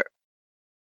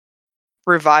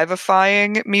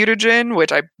 revivifying mutagen,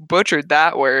 which I butchered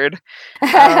that word,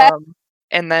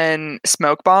 and then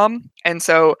smoke bomb. And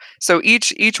so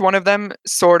each one of them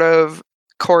sort of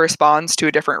corresponds to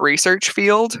a different research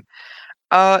field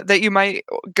that you might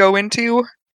go into.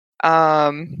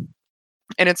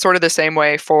 And it's sort of the same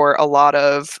way for a lot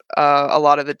of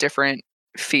the different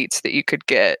feats that you could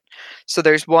get. So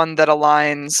there's one that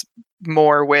aligns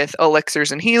more with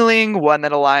elixirs and healing, one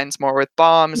that aligns more with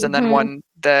bombs, and then one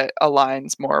that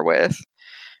aligns more with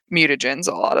mutagens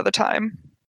a lot of the time.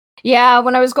 Yeah,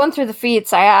 when I was going through the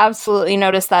feats, I absolutely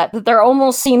noticed that there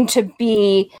almost seemed to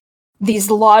be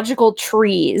these logical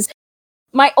trees.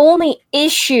 My only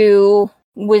issue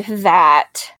with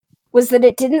that was that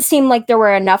it didn't seem like there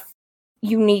were enough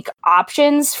unique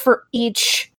options for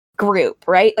each group,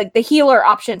 right? Like the healer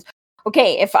options.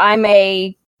 Okay, if I'm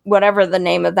a whatever the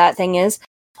name of that thing is,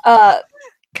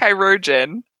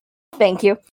 Chirurgeon. Thank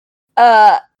you.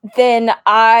 Then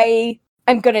I'm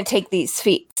gonna take these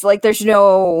feats. Like there's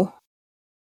not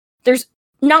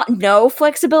no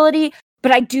flexibility,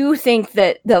 but I do think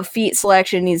that the feat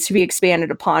selection needs to be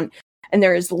expanded upon, and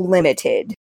there is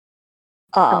limited.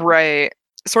 Right.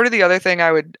 Sort of the other thing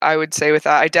I would say with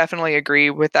that, I definitely agree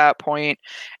with that point,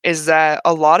 is that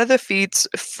a lot of the feats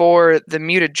for the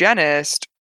mutagenist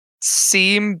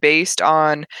seem based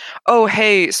on, oh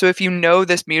hey, so if you know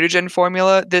this mutagen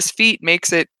formula, this feat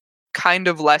makes it kind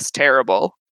of less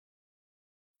terrible.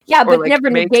 Yeah, but like,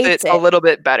 never makes negates it a little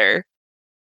bit better.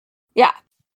 Yeah.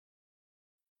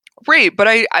 Right, but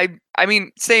I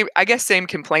mean, same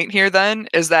complaint here then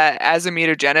is that as a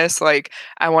mutagenist, like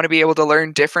I want to be able to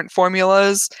learn different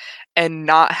formulas and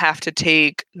not have to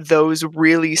take those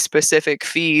really specific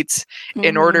feats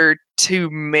in order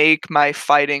to make my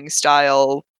fighting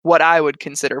style what I would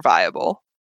consider viable.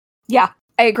 Yeah,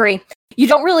 I agree. You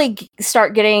don't really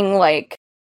start getting like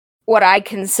what I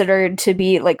considered to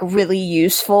be like really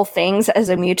useful things as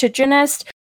a mutagenist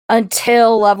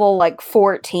until level like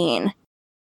 14.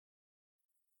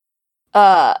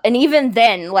 And even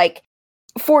then, like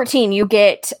 14, you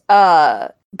get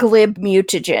glib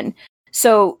mutagen.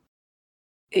 So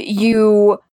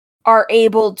you are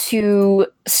able to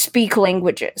speak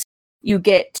languages. You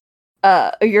get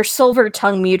your silver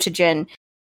tongue mutagen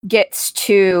gets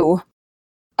to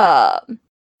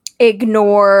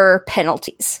ignore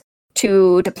penalties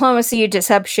to diplomacy,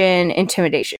 deception,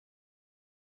 intimidation,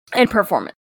 and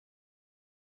performance.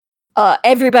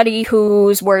 Everybody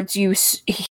whose words you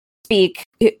speak,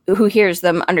 who hears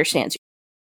them, understands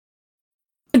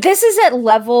you. This is at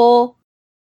level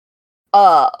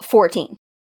 14.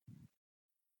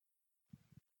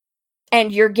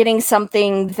 And you're getting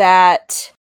something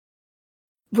that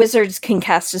wizards can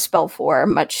cast a spell for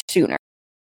much sooner.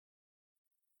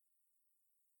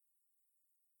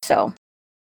 So,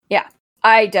 yeah,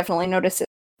 I definitely noticed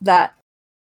that.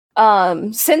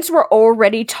 Since we're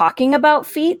already talking about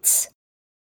feats,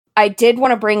 I did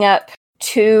want to bring up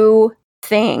 2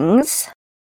 things.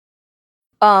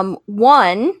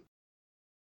 One,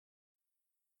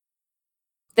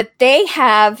 that they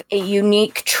have a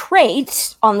unique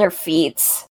trait on their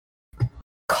feats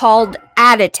called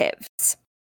additives.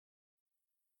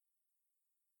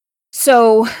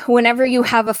 So whenever you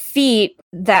have a feat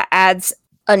that adds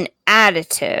an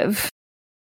additive,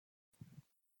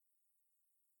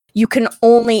 you can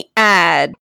only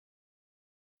add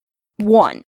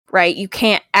one, right? You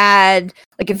can't add,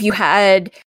 like if you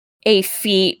had a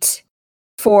feat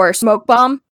for smoke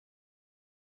bomb,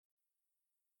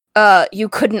 you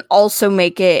couldn't also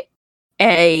make it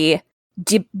a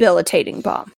debilitating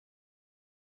bomb.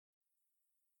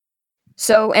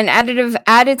 So an additive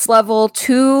adds level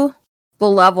to the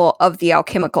level of the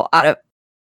alchemical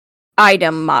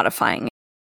item modifying it.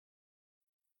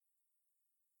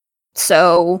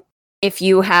 So if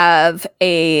you have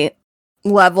a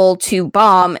level 2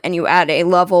 bomb and you add a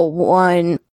level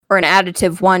 1 or an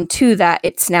additive 1 to that,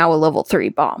 it's now a level 3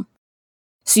 bomb.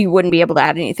 So you wouldn't be able to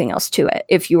add anything else to it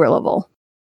if you were level,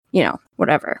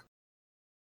 whatever.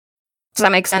 Does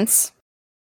that make sense?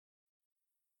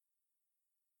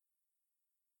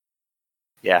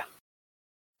 Yeah.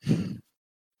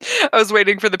 I was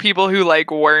waiting for the people who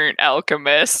weren't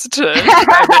alchemists to chime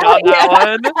in on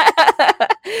that one.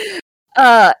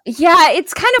 Yeah,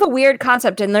 it's kind of a weird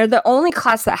concept, and they're the only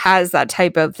class that has that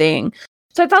type of thing.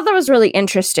 So I thought that was really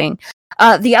interesting.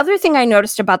 The other thing I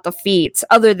noticed about the feats,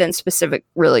 other than specific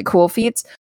really cool feats,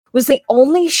 was they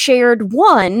only shared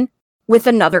one with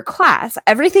another class.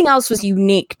 Everything else was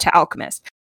unique to Alchemist.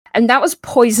 And that was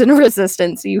poison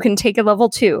resistance. So you can take a level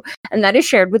 2. And that is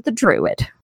shared with the Druid.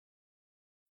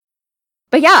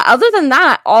 But yeah, other than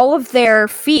that, all of their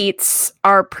feats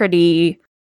are pretty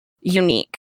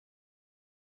unique.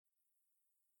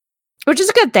 Which is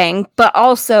a good thing, but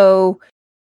also,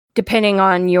 depending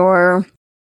on your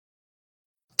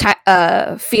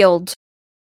field,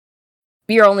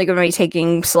 you're only going to be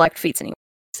taking select feats anyway.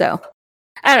 So,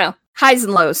 I don't know. Highs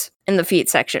and lows in the feat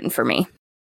section for me.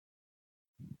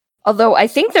 Although, I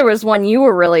think there was one you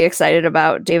were really excited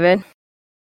about, David.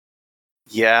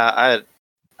 Yeah,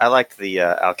 I like the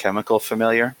alchemical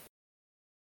familiar.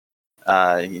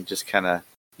 You just kind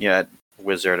of,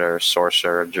 wizard or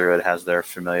sorcerer or druid has their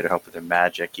familiar to help with their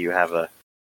magic. You have a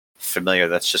familiar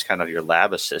that's just kind of your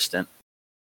lab assistant.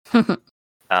 So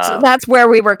that's where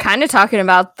we were kind of talking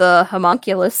about the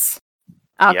homunculus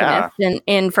alchemist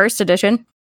in first edition.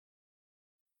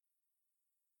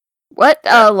 What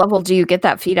level do you get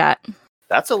that feat at?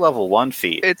 That's a level 1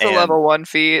 feat. It's a level 1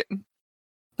 feat.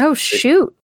 Oh,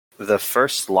 shoot. The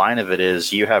first line of it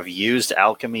is, you have used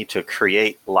alchemy to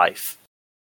create life.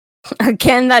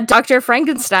 Again, that Dr.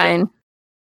 Frankenstein.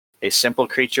 A simple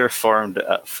creature formed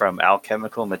from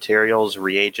alchemical materials,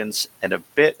 reagents, and a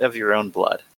bit of your own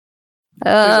blood.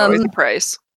 There's always a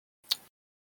price.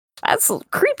 That's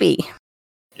creepy.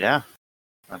 Yeah.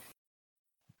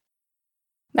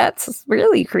 That's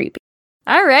really creepy.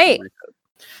 All right.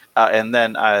 And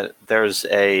then there's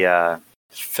a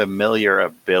familiar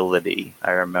ability,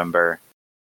 I remember,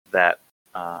 that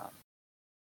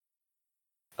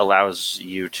allows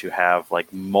you to have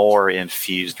more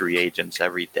infused reagents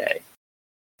every day.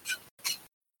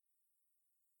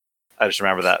 I just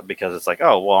remember that because it's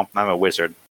oh, well, I'm a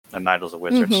wizard, and Nigel's a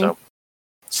wizard, so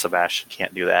Sebastian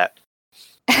can't do that.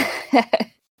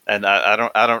 And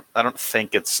I don't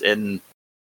think it's in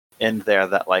there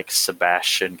that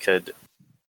Sebastian could,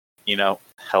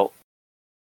 help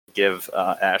give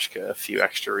Ashka a few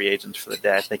extra reagents for the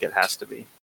day. I think it has to be.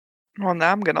 Well,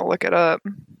 now I'm gonna look it up.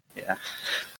 Yeah.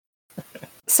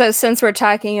 So since we're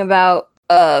talking about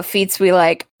feats we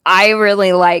like, I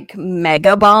really like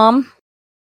Mega Bomb.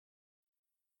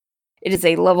 It is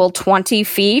a level 20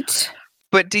 feat.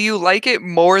 But do you like it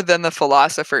more than the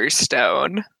Philosopher's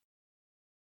Stone?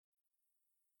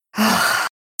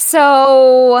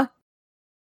 So,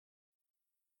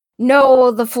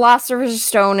 no, the Philosopher's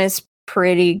Stone is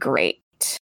pretty great.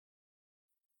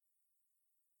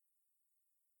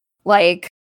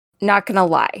 Not gonna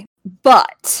lie.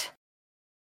 But,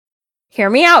 hear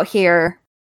me out here.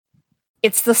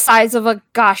 It's the size of a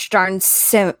gosh darn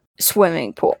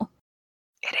swimming pool.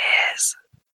 It is.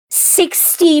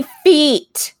 60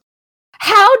 feet!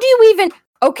 How do you even...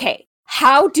 Okay,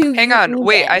 how do Hang you on, even...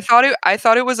 wait, I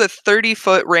thought it was a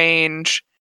 30-foot range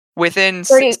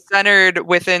centered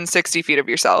within 60 feet of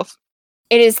yourself.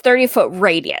 It is 30-foot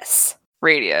radius.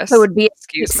 Radius. So it would be a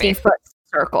 60 60-foot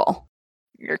circle.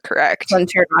 You're correct.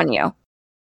 Centered on you.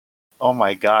 Oh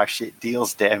my gosh, it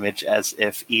deals damage as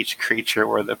if each creature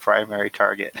were the primary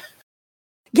target.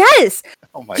 Yes!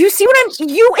 Oh my You see what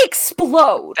You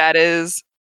explode! That is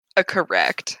a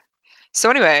correct. So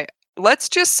anyway, let's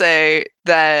just say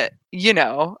that,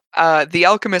 the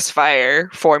Alchemist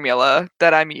Fire formula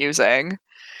that I'm using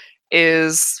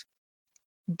is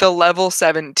the level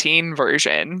 17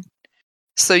 version.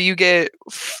 So you get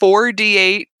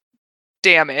 4d8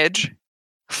 damage,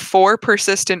 4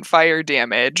 persistent fire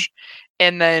damage,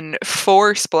 and then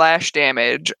 4 splash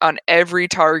damage on every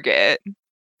target.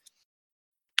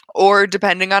 Or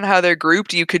depending on how they're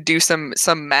grouped, you could do some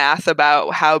math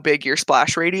about how big your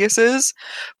splash radius is.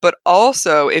 But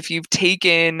also, if you've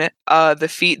taken the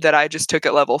feat that I just took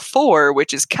at level 4,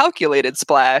 which is calculated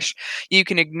splash, you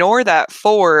can ignore that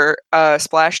 4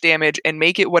 splash damage and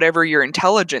make it whatever your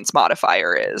intelligence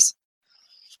modifier is.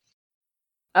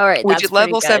 All right, Which that's at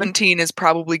level pretty good. 17 is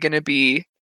probably going to be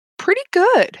pretty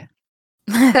good.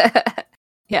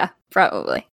 Yeah,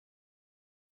 probably.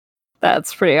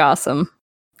 That's pretty awesome.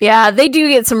 Yeah, they do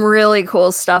get some really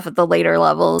cool stuff at the later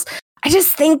levels. I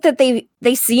just think that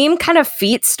they seem kind of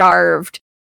feat starved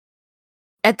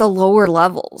at the lower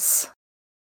levels.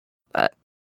 But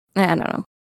I don't know.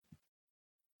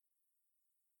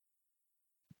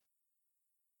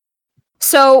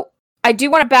 So I do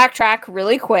want to backtrack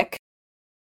really quick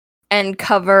and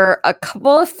cover a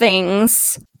couple of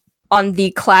things on the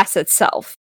class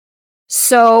itself.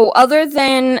 So other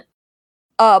than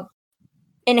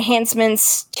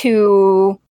enhancements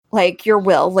to like your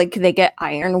will, like they get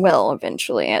Iron Will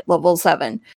eventually at level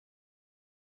 7.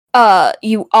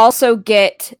 You also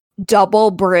get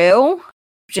Double Brew,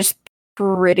 which is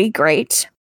pretty great.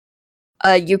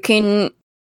 You can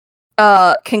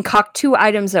concoct 2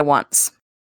 items at once.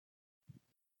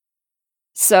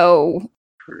 So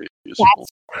Pretty useful.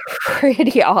 that's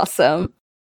pretty awesome.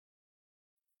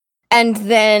 And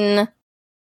then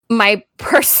my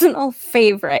personal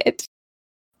favorite,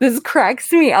 this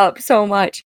cracks me up so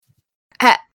much.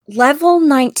 At level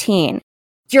 19,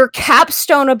 your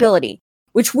capstone ability,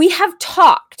 which we have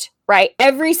talked, right?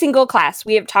 Every single class,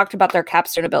 we have talked about their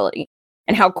capstone ability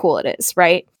and how cool it is,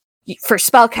 right? For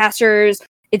spellcasters,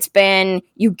 it's been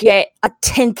you get a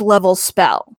 10th level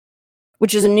spell,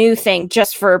 which is a new thing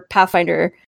just for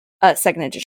Pathfinder 2nd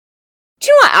edition. Do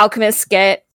you know what alchemists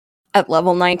get at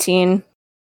level 19?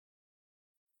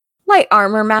 Light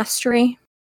armor mastery.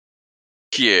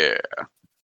 Yeah.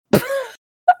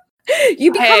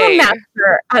 You become Hey. a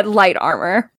master at light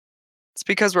armor. It's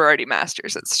because we're already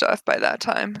masters at stuff by that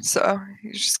time, so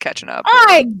you're just catching up.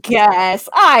 I guess.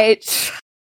 I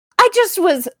just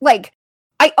was like,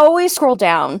 I always scroll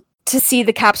down to see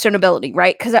the capstone ability,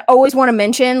 right? Because I always want to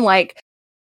mention, like,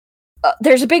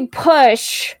 there's a big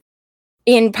push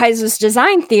in Paizo's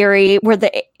design theory where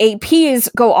the APs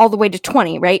go all the way to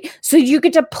 20, right? So you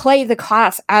get to play the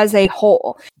class as a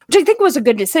whole, which I think was a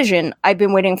good decision. I've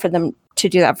been waiting for them to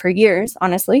do that for years,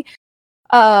 honestly.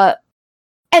 And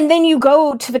then you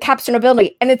go to the capstone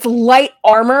ability, and it's light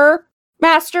armor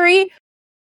mastery.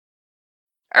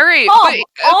 All right,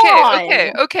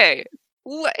 Come okay.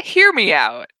 Hear me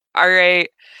out. All right.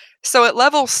 So at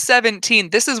level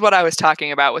 17, this is what I was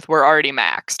talking about with we're already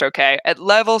maxed, okay? At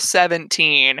level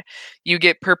 17, you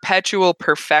get perpetual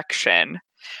perfection,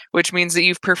 which means that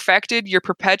you've perfected your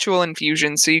perpetual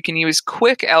infusion, so you can use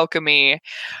quick alchemy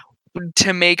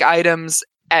to make items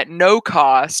at no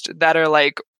cost that are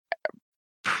like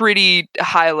pretty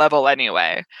high level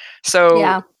anyway. So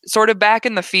Yeah. sort of back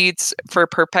in the feats for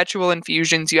perpetual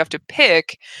infusions, you have to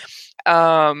pick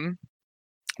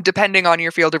depending on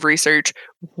your field of research,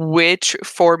 which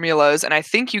formulas, and I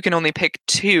think you can only pick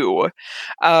 2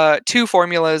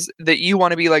 formulas that you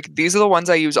want to be like, these are the ones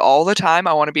I use all the time.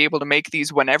 I want to be able to make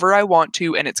these whenever I want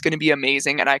to, and it's going to be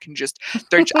amazing, and I just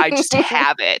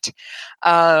have it.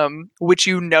 Which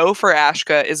you know for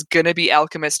Ashka is going to be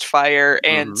Alchemist Fire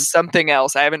and something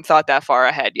else. I haven't thought that far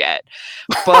ahead yet.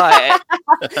 But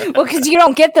Well, because you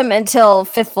don't get them until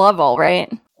 5th level,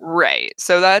 right? right.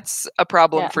 So that's a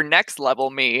problem for next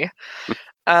level me.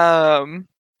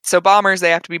 So bombers, they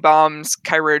have to be bombs.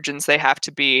 Chirurgeons, they have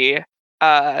to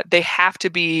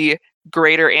be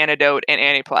greater antidote and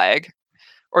anti-plague,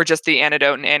 or just the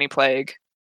antidote and anti-plague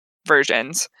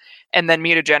versions. And then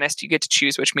mutagenist, you get to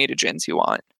choose which mutagens you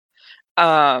want.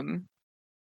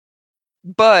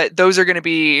 But those are going to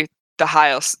be the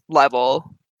highest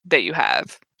level that you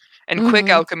have. And quick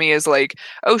alchemy is like,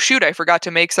 oh shoot, I forgot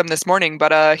to make some this morning,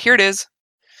 but here it is.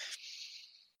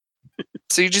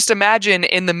 So you just imagine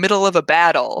in the middle of a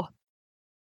battle,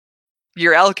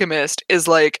 your alchemist is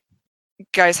like,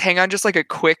 guys, hang on just like a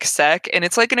quick sec. And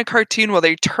it's like in a cartoon where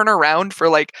they turn around for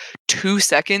like 2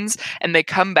 seconds and they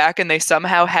come back and they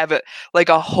somehow have it like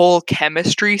a whole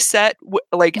chemistry set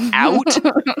like out.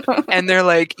 And they're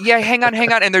like, yeah, hang on.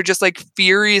 And they're just like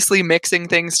furiously mixing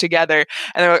things together.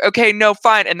 And they're like, okay, no,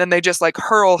 fine. And then they just like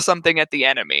hurl something at the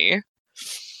enemy.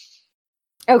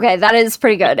 Okay, that is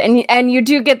pretty good. And you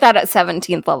do get that at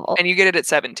 17th level. And you get it at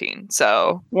 17.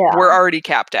 So Yeah. we're already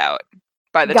capped out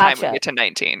by the time Gotcha. we get to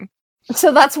 19.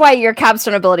 So that's why your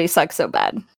capstone ability sucks so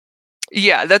bad.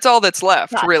 Yeah, that's all that's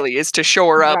left, Gotcha. really, is to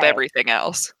shore up Right. everything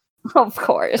else. Of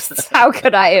course. How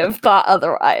could I have thought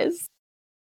otherwise?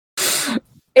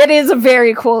 It is a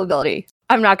very cool ability.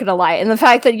 I'm not going to lie. And the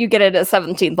fact that you get it at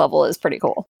 17th level is pretty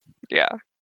cool. Yeah.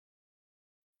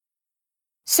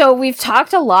 So we've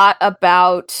talked a lot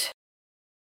about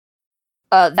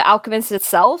the alchemist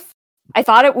itself. I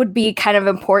thought it would be kind of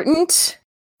important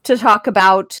to talk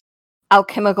about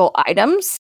alchemical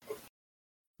items.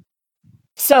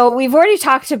 So we've already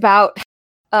talked about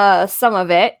some of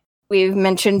it. We've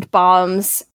mentioned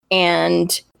bombs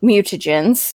and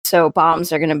mutagens. So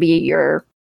bombs are going to be your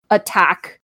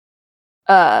attack,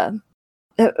 some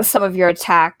of your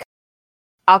attack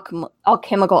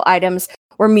alchemical items,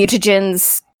 where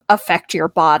mutagens affect your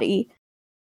body.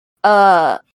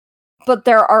 But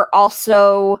there are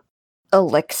also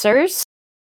elixirs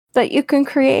that you can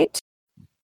create.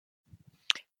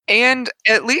 And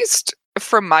at least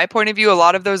from my point of view, a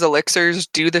lot of those elixirs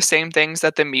do the same things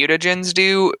that the mutagens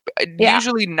do. Yeah.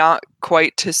 Usually not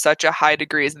quite to such a high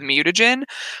degree as the mutagen.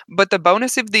 But the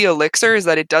bonus of the elixir is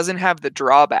that it doesn't have the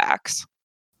drawbacks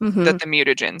that the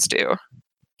mutagens do.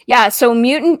 Yeah, so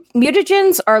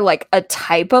mutagens are like a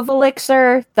type of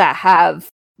elixir that have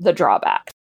the drawback.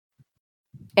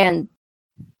 And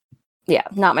yeah,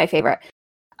 not my favorite.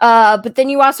 But then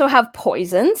you also have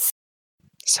poisons.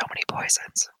 So many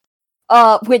poisons.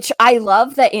 Which I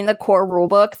love that in the core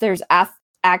rulebook, there's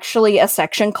actually a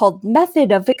section called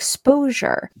Method of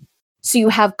Exposure. So you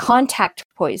have contact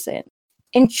poison,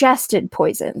 ingested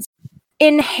poisons,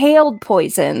 inhaled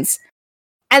poisons,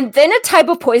 and then a type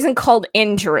of poison called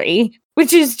injury,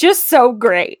 which is just so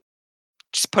great.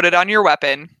 Just put it on your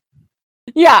weapon.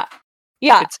 Yeah.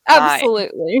 Yeah, It's fine.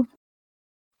 absolutely.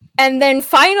 And then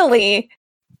finally,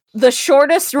 the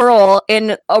shortest rule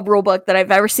in a rulebook that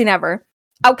I've ever seen ever.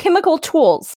 Alchemical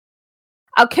tools.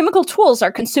 Alchemical tools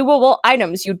are consumable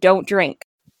items you don't drink.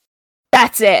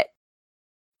 That's it.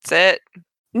 That's it.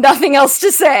 Nothing else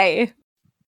to say.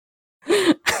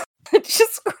 It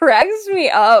just cracks me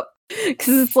up.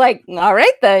 Because it's like, all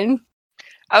right then.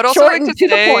 I would also Short like and to to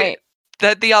the say point.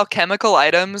 that the alchemical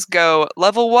items go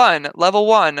level 1, level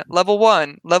 1, level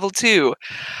 1, level 2,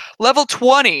 level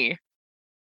 20.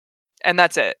 And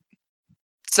that's it.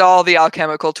 It's all the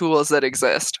alchemical tools that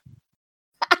exist.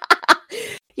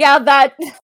 Yeah, that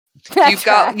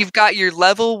You've got your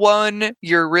level 1,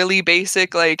 your really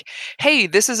basic, like, hey,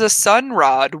 this is a sun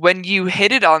rod. When you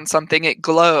hit it on something, it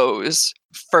glows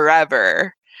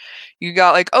forever. You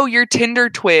got like, oh, your tinder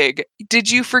twig.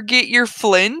 Did you forget your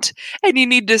flint and you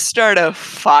need to start a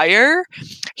fire?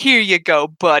 Here you go,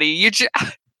 buddy. You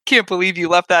can't believe you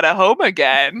left that at home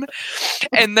again.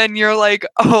 And then you're like,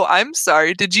 oh, I'm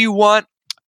sorry. Did you want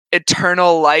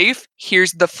eternal life?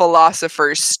 Here's the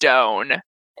philosopher's stone.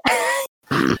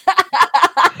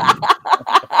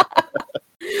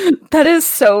 That is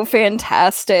so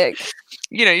fantastic.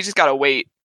 You know, you just gotta wait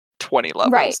 20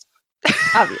 levels. Right.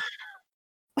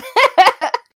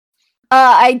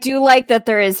 I do like that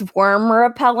there is worm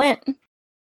repellent.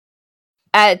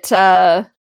 At 13th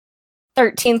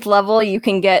level, you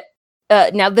can get...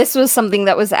 now, this was something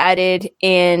that was added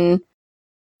in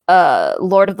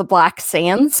Lord of the Black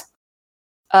Sands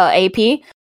AP.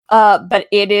 But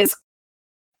it is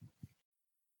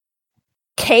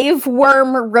cave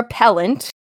worm repellent.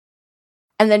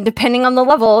 And then depending on the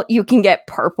level, you can get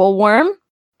purple worm,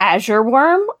 azure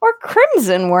worm, or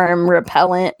crimson worm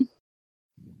repellent.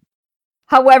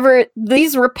 However,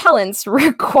 these repellents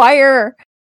require,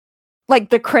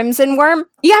 like the crimson worm,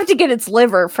 you have to get its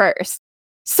liver first.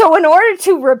 So in order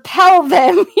to repel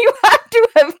them, you have to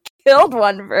have killed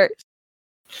one first.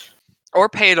 Or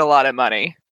paid a lot of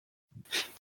money.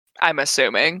 I'm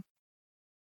assuming.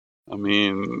 I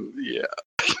mean,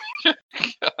 yeah.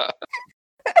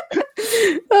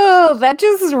 Oh, that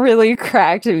just really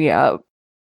cracked me up.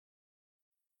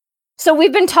 So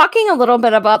we've been talking a little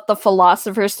bit about the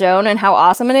Philosopher's Stone and how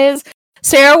awesome it is.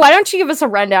 Sarah, why don't you give us a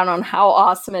rundown on how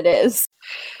awesome it is?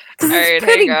 Because it's Alright,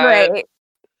 pretty hang on. great.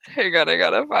 Hang on, I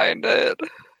gotta find it.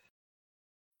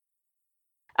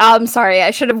 I'm sorry,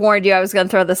 I should have warned you I was going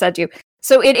to throw this at you.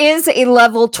 So it is a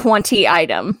level 20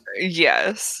 item.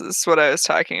 Yes, that's what I was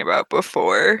talking about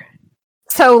before.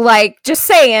 So, like, just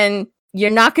saying,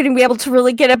 you're not going to be able to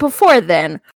really get it before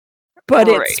then. But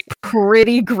it's Right.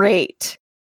 pretty great.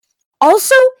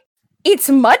 Also, it's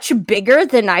much bigger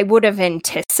than I would have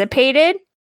anticipated.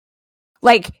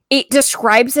 Like, it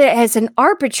describes it as an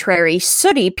arbitrary,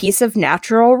 sooty piece of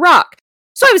natural rock.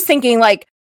 So I was thinking, like,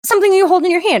 something you hold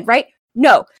in your hand, right?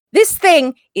 No, this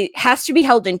thing, it has to be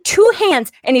held in 2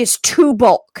 hands and is 2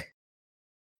 bulk.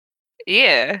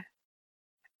 Yeah.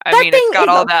 I That mean, it's thing got is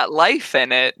all a- that life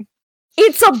in it.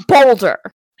 It's a boulder.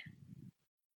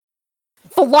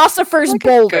 Philosopher's Like a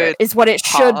boulder good is what it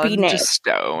should be Pond named.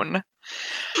 stone.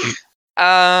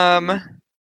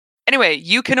 Anyway,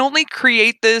 you can only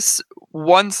create this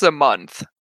once a month.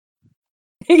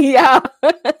 Yeah.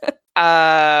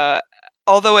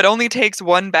 Although it only takes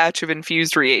 1 batch of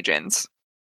infused reagents.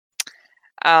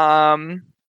 Yeah,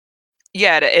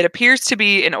 it appears to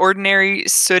be an ordinary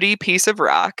sooty piece of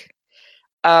rock.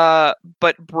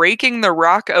 But breaking the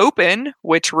rock open,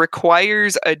 which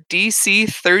requires a DC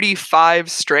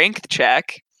 35 strength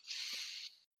check,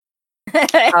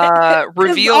 'Cause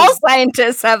reveals all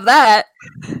scientists have that.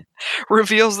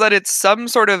 reveals that it's some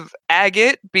sort of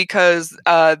agate because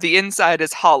the inside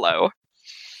is hollow.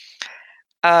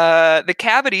 The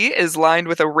cavity is lined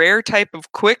with a rare type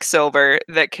of quicksilver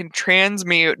that can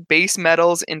transmute base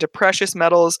metals into precious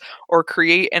metals or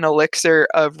create an elixir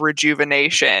of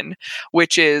rejuvenation,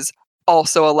 which is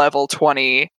also a level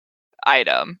 20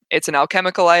 item. It's an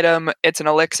alchemical item, it's an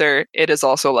elixir, it is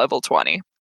also level 20.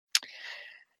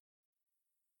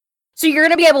 So you're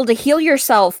going to be able to heal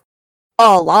yourself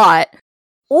a lot,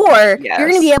 or you're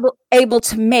going to be able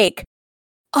to make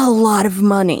a lot of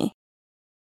money.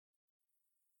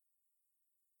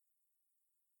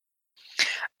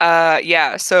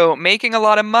 Yeah, so making a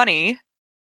lot of money,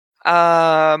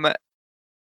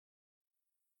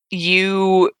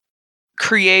 you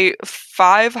create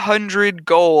 500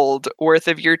 gold worth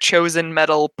of your chosen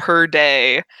metal per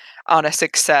day on a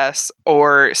success,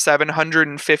 or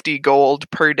 750 gold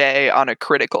per day on a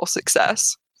critical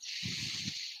success.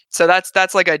 So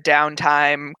that's like a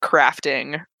downtime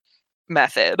crafting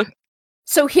method.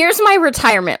 So here's my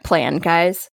retirement plan,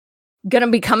 guys. Gonna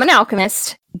become an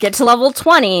alchemist, get to level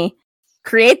 20,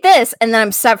 create this, and then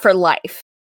I'm set for life.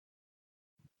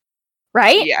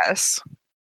 Right? Yes.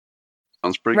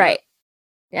 Sounds pretty Right.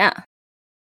 Yeah.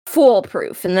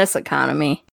 Foolproof in this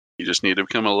economy. good. You just need to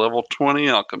become a level 20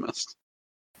 alchemist.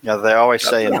 Yeah, they always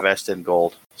say Yeah. invest in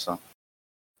gold. So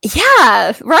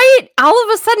Yeah, right? All of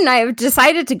a sudden I've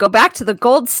decided to go back to the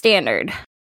gold standard.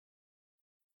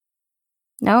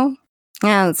 No?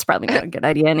 Yeah, that's probably not a good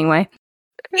idea anyway.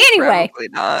 Anyway. Probably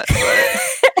not. But...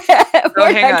 We're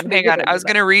Oh, hang not on. gonna get I into was that.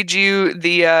 going to read you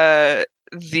the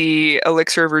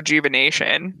elixir of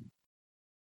rejuvenation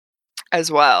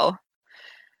as well.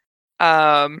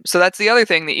 So that's the other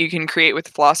thing that you can create with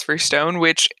Philosopher's Stone,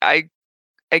 which I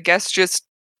guess just,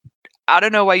 I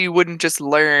don't know why you wouldn't just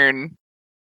learn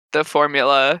the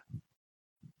formula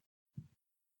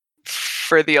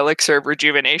for the elixir of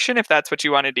rejuvenation if that's what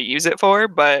you wanted to use it for,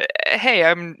 but hey,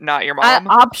 I'm not your mom.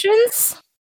 Options?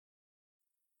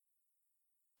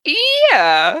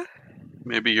 Yeah.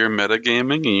 Maybe you're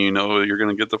metagaming and you know you're going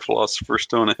to get the Philosopher's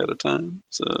Stone ahead of time.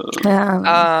 So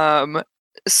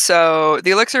So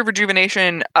the elixir of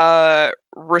rejuvenation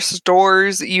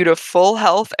restores you to full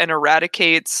health and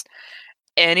eradicates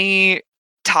any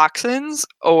toxins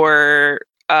or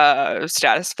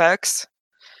status effects.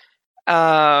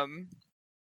 All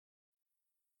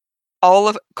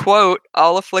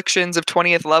afflictions of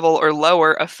 20th level or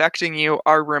lower affecting you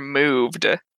are removed.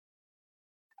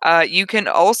 You can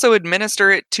also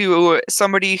administer it to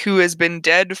somebody who has been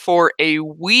dead for a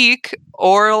week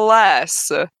or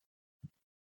less.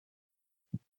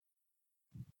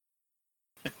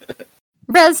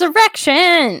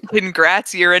 Resurrection!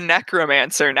 Congrats, you're a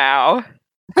necromancer now.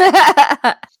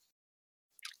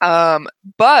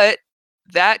 But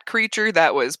that creature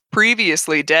that was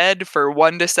previously dead for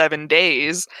 1 to 7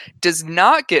 days does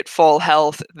not get full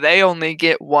health. They only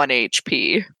get 1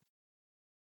 HP.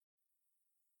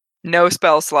 No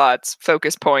spell slots,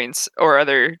 focus points, or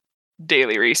other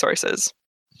daily resources.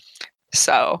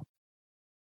 So,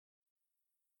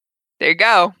 there you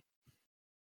go.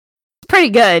 Pretty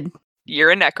good.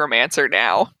 You're a necromancer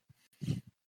now.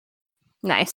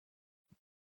 Nice.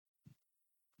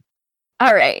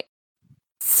 All right.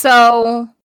 So,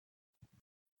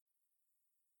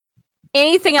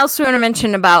 anything else we want to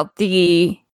mention about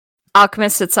the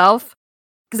alchemist itself?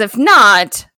 Because if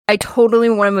not, I totally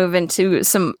want to move into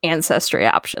some ancestry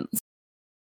options.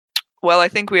 Well, I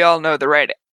think we all know the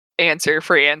right answer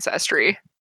for ancestry.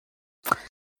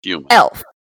 human. Elf.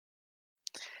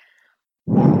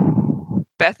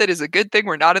 Beth, it is a good thing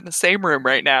we're not in the same room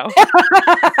right now.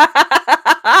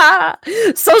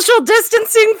 Social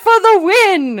distancing for the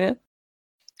win.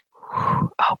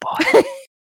 Oh boy.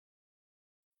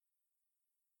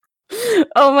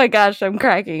 Oh my gosh, I'm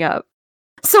cracking up.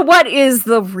 So what is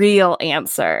the real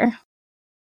answer?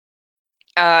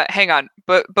 Hang on,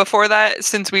 but before that,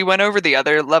 since we went over the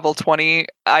other level 20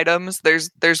 items,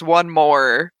 there's one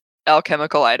more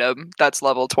alchemical item that's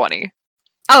level 20.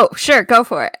 Oh, sure, go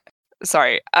for it.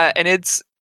 Sorry, and it's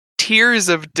Tears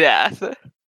of Death.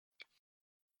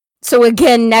 So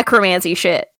again, necromancy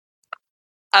shit.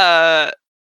 So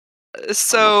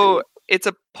it's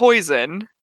a poison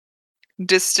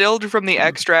distilled from the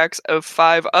extracts of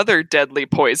 5 other deadly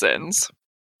poisons.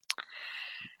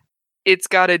 It's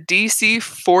got a DC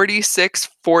 46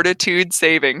 fortitude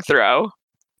saving throw.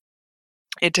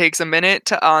 It takes a minute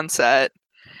to onset.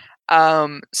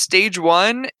 Stage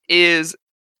 1 is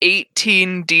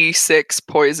 18d6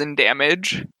 poison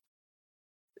damage.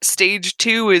 Stage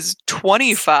 2 is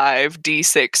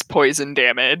 25d6 poison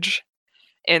damage.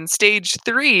 And stage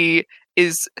 3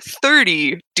 is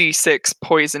 30d6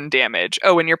 poison damage.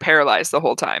 Oh, and you're paralyzed the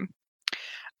whole time.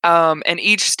 And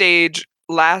each stage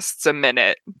lasts a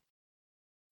minute.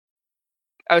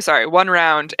 Oh, sorry, 1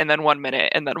 round, and then 1 minute,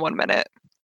 and then 1 minute.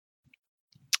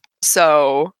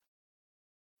 So,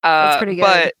 That's pretty good.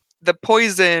 But the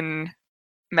poison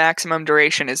maximum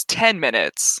duration is 10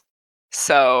 minutes.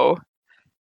 So,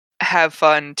 have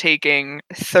fun taking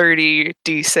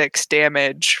 30d6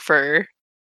 damage for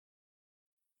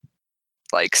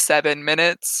like 7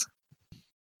 minutes.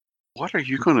 What are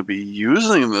you going to be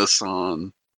using this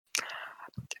on?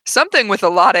 Something with a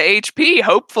lot of HP,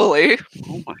 hopefully.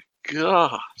 Oh my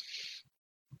god.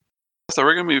 So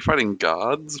we're going to be fighting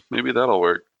gods? Maybe that'll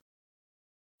work.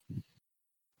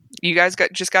 You guys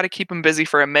just got to keep them busy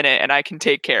for a minute, and I can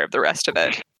take care of the rest of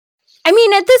it. I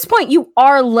mean, at this point, you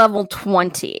are level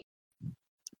 20.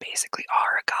 Basically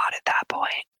are a god at that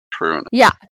point. True enough.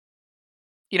 Yeah.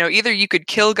 You know, either you could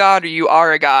kill God or you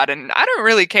are a god, and I don't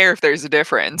really care if there's a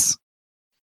difference.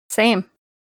 Same.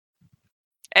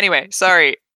 Anyway,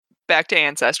 sorry. Back to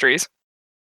ancestries.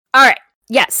 All right.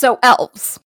 Yeah, so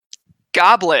elves.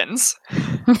 Goblins.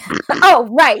 Oh,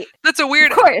 right. That's a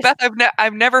weird. Of course. Beth,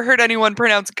 I've never heard anyone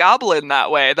pronounce goblin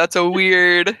that way. That's a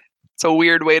weird. It's a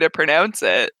weird way to pronounce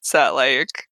it. So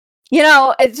like, You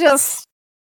know, it just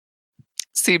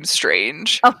seems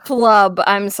strange. a flub.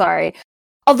 I'm sorry.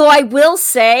 Although I will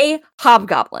say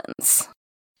hobgoblins.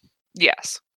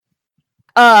 Yes.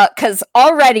 Because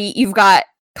already you've got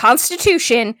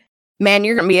Constitution. Man,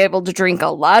 you're gonna be able to drink a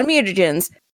lot of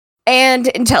mutagens and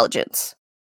intelligence.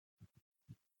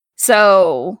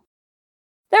 So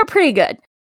they're pretty good.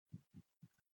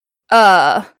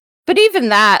 But even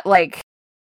that, like,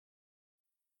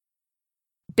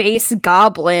 base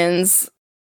goblins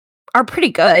are pretty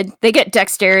good. They get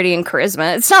dexterity and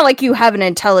charisma. It's not like you have an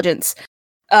intelligence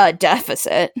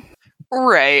deficit.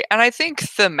 Right. And I think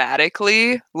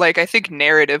thematically, like, I think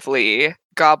narratively,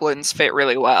 goblins fit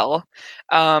really well.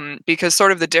 Because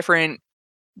sort of the different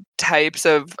types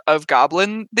of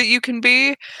goblin that you can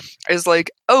be is like,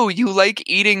 oh, you like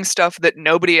eating stuff that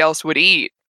nobody else would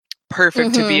eat.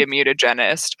 Perfect to be a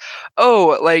mutagenist.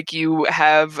 Oh, like you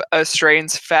have a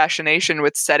strange fascination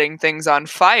with setting things on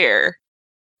fire.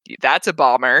 That's a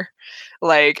bomber.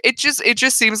 Like it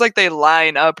just seems like they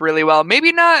line up really well.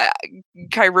 Maybe not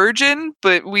chirurgeon,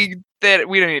 but we don't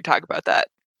need to talk about that.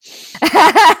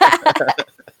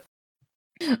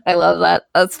 I love that.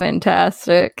 That's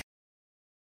fantastic.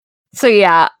 So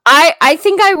yeah, I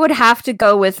think I would have to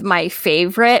go with my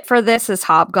favorite for this is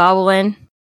Hobgoblin.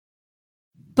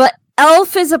 But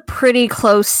Elf is a pretty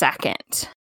close second.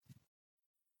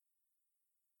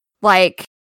 Like,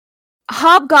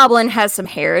 Hobgoblin has some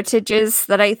heritages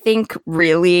that I think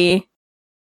really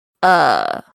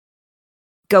go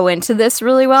into this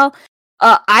really well.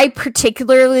 I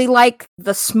particularly like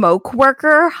the Smoke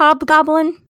Worker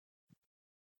Hobgoblin,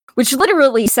 which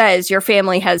literally says your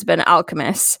family has been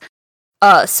alchemists.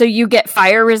 So you get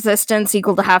fire resistance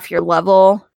equal to half your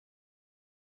level,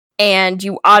 and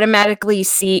you automatically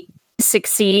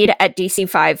succeed at DC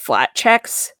 5 flat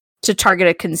checks to target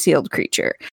a concealed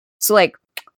creature. So, like,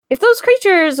 if those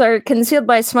creatures are concealed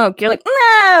by smoke, you're like,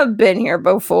 nah, I've been here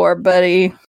before,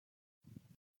 buddy.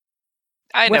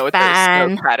 I know We're what fine.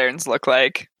 those smoke patterns look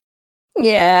like.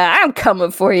 Yeah, I'm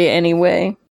coming for you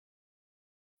anyway.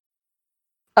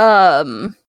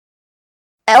 Elf,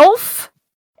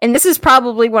 and this is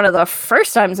probably one of the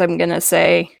first times I'm gonna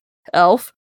say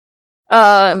elf,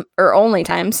 or only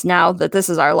times now that this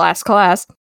is our last class.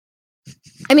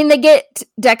 I mean, they get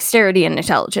dexterity and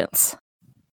intelligence,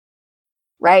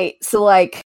 right? So,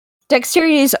 like,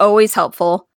 dexterity is always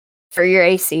helpful for your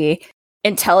AC.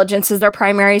 Intelligence is their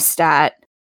primary stat.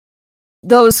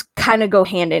 Those kind of go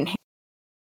hand in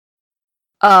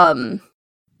hand.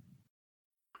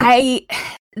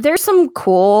 There's some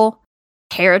cool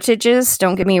heritages,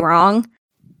 don't get me wrong.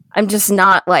 I'm just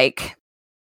not, like,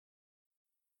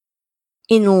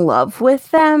 in love with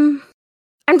them.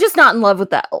 I'm just not in love with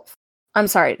the elf. I'm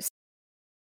sorry to say.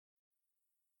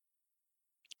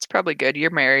 It's probably good.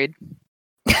 You're married.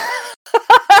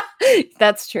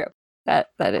 That's true. That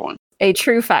is a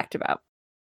true fact about.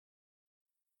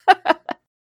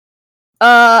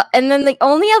 And then the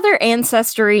only other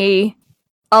ancestry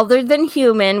other than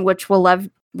human, which we'll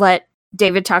let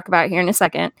David talk about here in a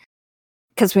second,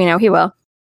 because we know he will,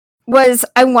 was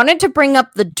I wanted to bring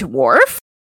up the dwarf,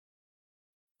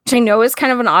 which I know is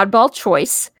kind of an oddball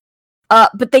choice,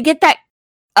 but they get that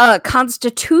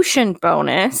constitution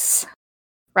bonus,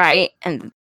 right?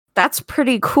 And that's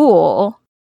pretty cool.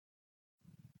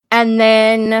 And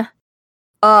then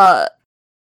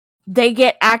they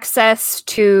get access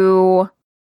to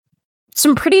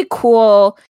some pretty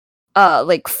cool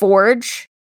like forge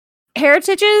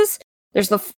heritages. There's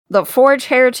the forge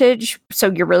heritage,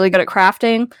 so you're really good at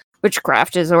crafting, which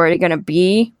craft is already going to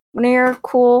be one of your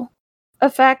cool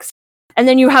effects. And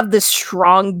then you have the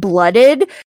strong blooded,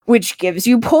 which gives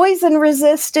you poison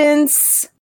resistance.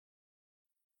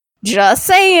 Just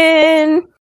saying.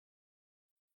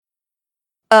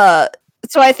 So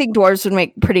I think dwarves would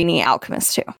make pretty neat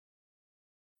alchemists too.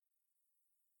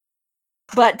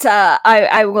 But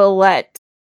I will let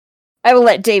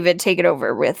David take it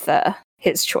over with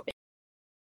his choice.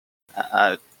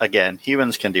 Again,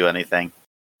 humans can do anything,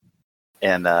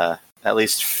 and at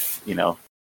least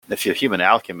if you're a human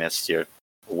alchemist, you're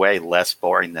way less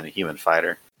boring than a human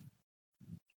fighter.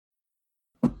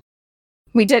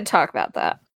 We did talk about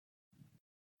that.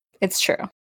 It's true.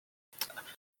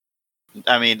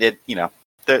 I mean,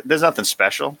 there's nothing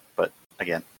special, but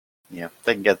again,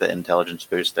 they can get the intelligence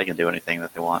boost. They can do anything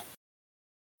that they want.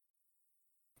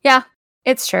 Yeah,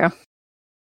 it's true.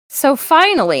 So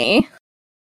finally,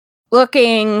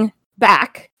 looking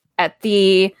back at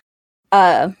the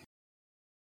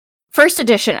first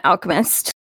edition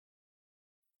Alchemist,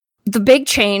 the big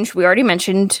change we already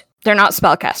mentioned, they're not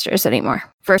spellcasters anymore.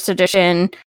 First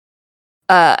edition,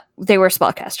 they were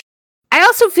spellcasters. I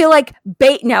also feel like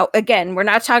now again, we're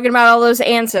not talking about all those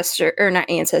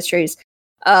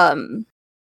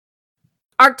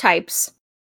archetypes.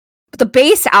 But the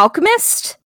base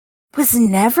alchemist was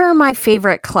never my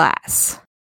favorite class,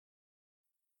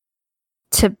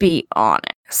 to be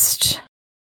honest.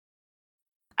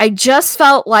 I just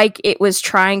felt like it was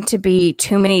trying to be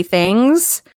too many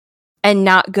things and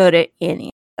not good at any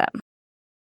of them.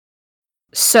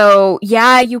 So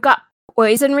yeah, you got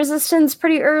poison resistance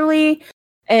pretty early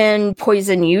and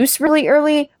poison use really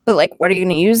early, but like, what are you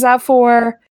going to use that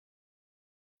for?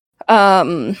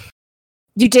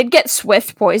 You did get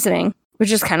swift poisoning,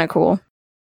 which is kind of cool.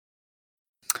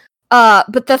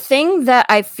 But the thing that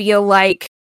I feel like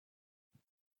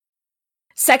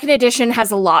second edition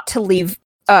has a lot to live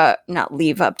up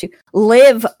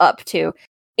to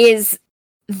is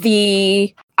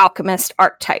the alchemist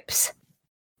archetypes.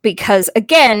 Because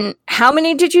again, how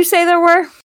many did you say there were?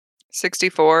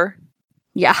 64.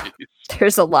 Yeah,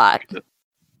 there's a lot.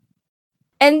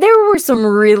 And there were some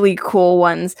really cool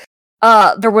ones.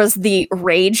 There was the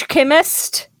Rage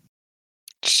Chemist.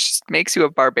 Just makes you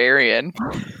a barbarian.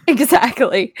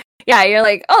 Exactly. Yeah, you're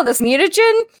like, oh, this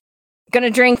mutagen? Gonna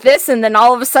drink this, and then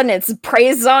all of a sudden it's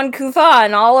praise on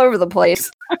Kuthan all over the place.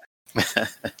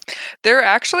 There are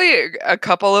actually a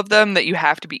couple of them that you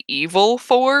have to be evil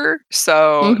for,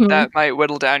 so that might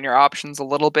whittle down your options a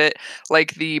little bit.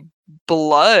 Like the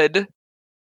Blood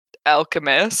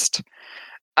Alchemist.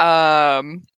 You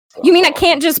mean I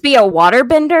can't just be a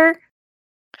waterbender?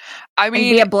 I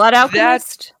mean, be a blood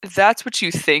alchemist? That's what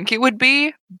you think it would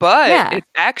be, but it's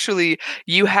actually,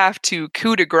 you have to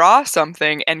coup de grace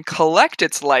something and collect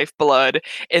its lifeblood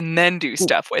and then do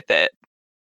stuff with it.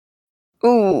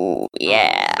 Ooh,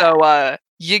 yeah. So,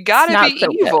 you gotta be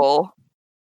evil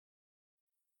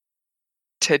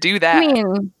to do that. I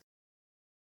mean,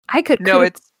 I could.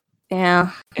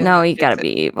 No, you gotta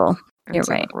be evil. You're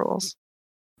right. Rules.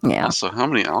 Yeah. Also, how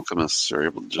many alchemists are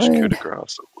able to just coup de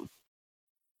grace someone?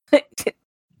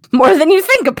 More than you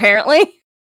think, apparently.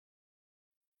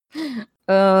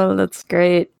 Oh, that's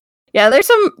great. Yeah, there's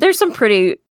some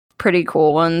pretty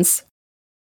cool ones.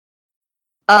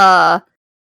 The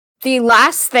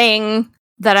last thing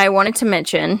that I wanted to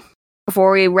mention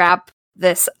before we wrap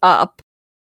this up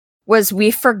was we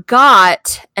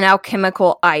forgot an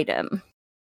alchemical item.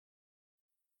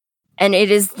 And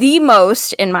it is the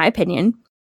most, in my opinion,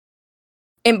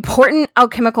 important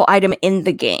alchemical item in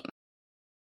the game.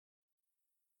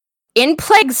 In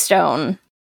Plaguestone,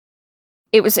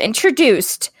 it was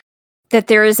introduced that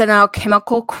there is an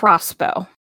alchemical crossbow.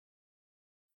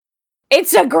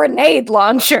 It's a grenade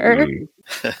launcher.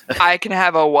 I can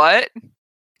have a what?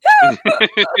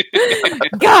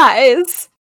 Guys,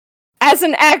 as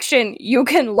an action, you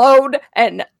can load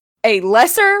a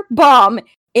lesser bomb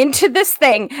into this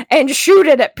thing and shoot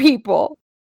it at people.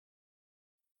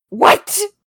 What?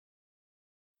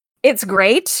 It's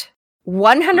great.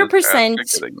 100%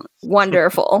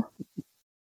 wonderful.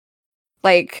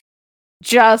 Like,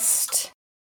 just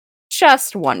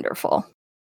wonderful.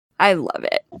 I love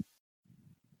it.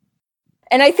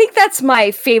 And I think that's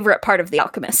my favorite part of The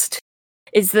Alchemist,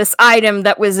 is this item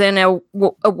that was in a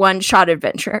one-shot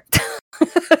adventure.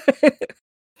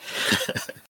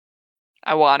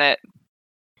 I want it.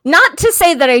 Not to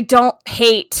say that I don't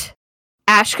hate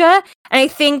Ashka, and I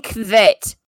think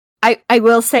that I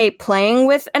will say playing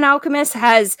with an alchemist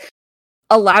has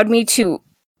allowed me to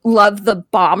love the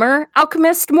bomber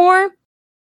alchemist more.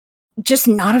 Just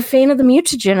not a fan of the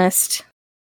mutagenist.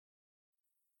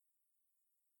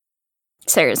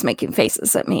 Sarah's making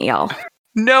faces at me, y'all.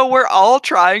 No, we're all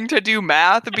trying to do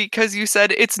math because you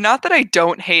said it's not that I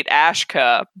don't hate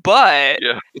Ashka, but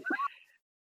Yeah.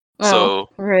 Oh,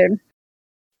 rude.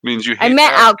 Means you hate I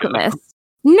meant Ashka. alchemist.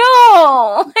 No,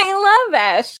 I love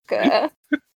Ashka.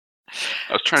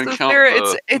 I was trying to so count Sarah,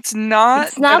 the... it's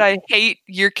not that I hate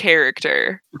your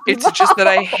character. It's just that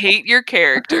I hate your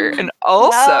character. And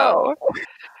also,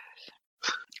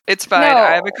 it's fine. No.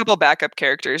 I have a couple backup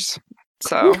characters.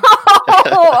 So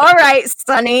All right,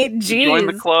 Sunny. Jeez. Join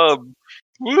the club.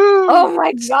 Woo! Oh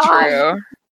my god. true.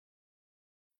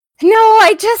 No,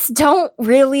 I just don't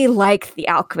really like The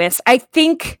Alchemist. I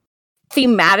think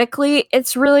thematically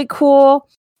it's really cool,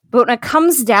 but when it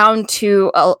comes down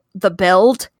to the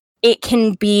build, it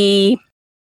can be,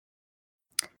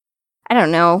 I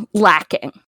don't know,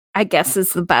 lacking, I guess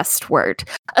is the best word.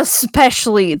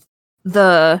 Especially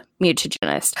the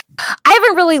mutagenist. I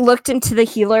haven't really looked into the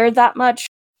healer that much.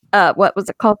 What was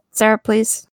it called, Sarah,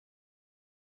 please?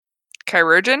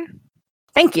 Chirurgeon?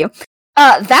 Thank you.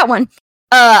 That one.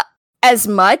 As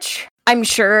much, I'm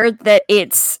sure that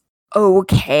it's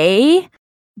okay,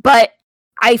 but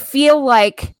I feel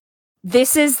like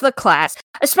this is the class,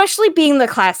 especially being the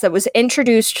class that was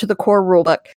introduced to the core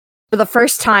rulebook for the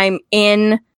first time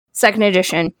in 2nd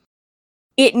edition,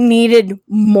 it needed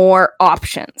more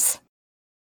options.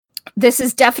 This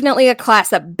is definitely a class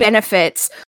that benefits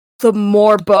the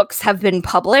more books have been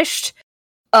published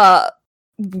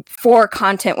for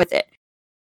content with it.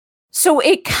 So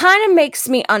it kind of makes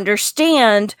me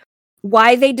understand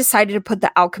why they decided to put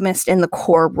the alchemist in the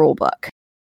core rulebook.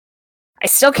 I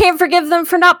still can't forgive them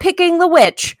for not picking the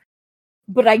witch,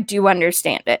 but I do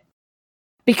understand it.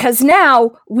 Because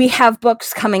now we have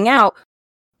books coming out,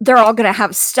 they're all going to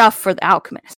have stuff for the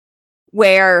alchemist,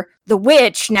 where the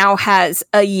witch now has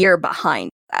a year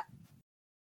behind that.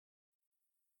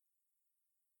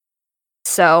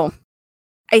 So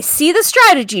I see the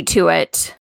strategy to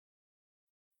it.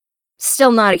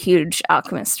 Still not a huge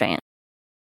Alchemist fan.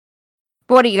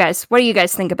 But what do you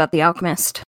guys think about the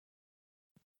Alchemist?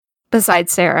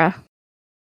 Besides Sarah.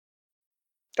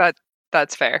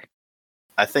 That's fair.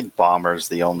 I think Bomber's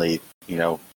the only,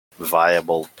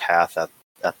 viable path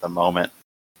at the moment.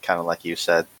 Kind of like you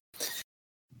said. I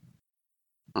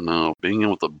don't know, being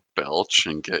able to belch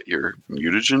and get your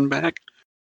mutagen back?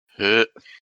 That's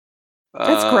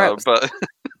gross. But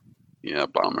yeah,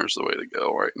 Bomber's the way to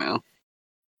go right now.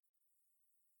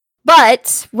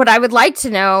 But what I would like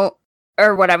to know,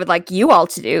 or what I would like you all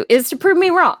to do, is to prove me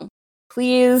wrong.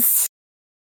 Please,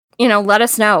 let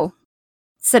us know.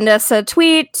 Send us a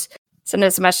tweet, send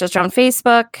us a message on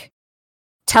Facebook.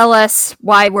 Tell us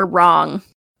why we're wrong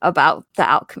about the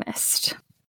Alchemist.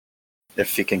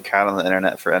 If you can count on the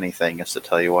internet for anything, it's to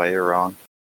tell you why you're wrong.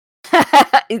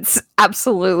 It's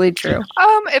absolutely true.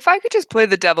 If I could just play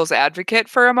the devil's advocate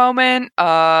for a moment.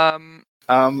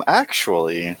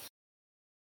 Actually,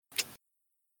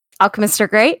 Alchemists are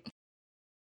great.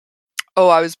 Oh,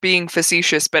 I was being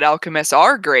facetious, but alchemists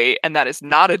are great, and that is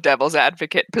not a devil's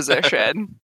advocate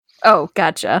position. Oh,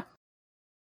 gotcha.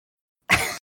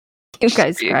 You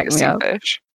guys Being crack a me up.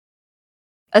 fish.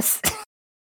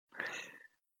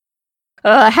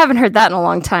 I haven't heard that in a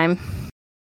long time.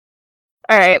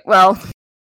 All right, well,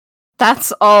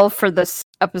 that's all for this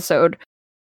episode.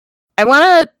 I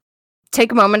want to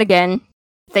take a moment again.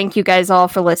 Thank you guys all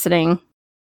for listening.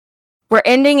 We're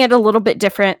ending it a little bit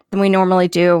different than we normally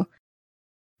do.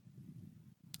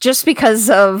 Just because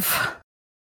of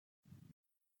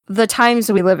the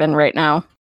times we live in right now.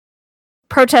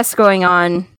 Protests going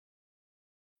on.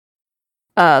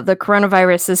 The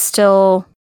coronavirus is still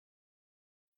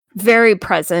very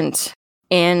present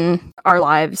in our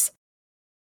lives.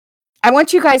 I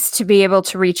want you guys to be able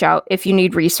to reach out if you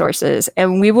need resources,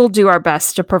 and we will do our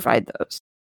best to provide those.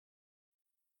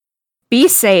 Be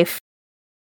safe.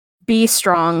 Be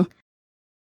strong.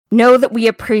 Know that we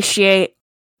appreciate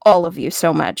all of you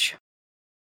so much.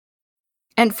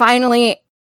 And finally,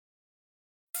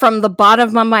 from the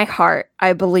bottom of my heart,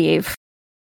 I believe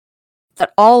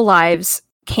that all lives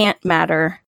can't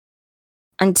matter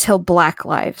until Black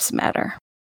lives matter.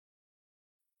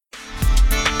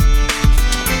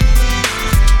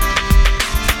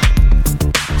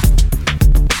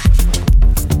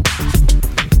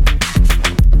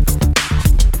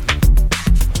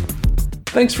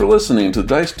 Thanks for listening to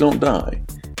Dice Don't Die.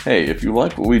 Hey, if you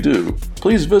like what we do,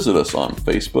 please visit us on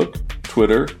Facebook,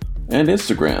 Twitter, and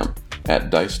Instagram at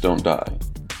Dice Don't Die,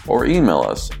 or email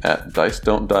us at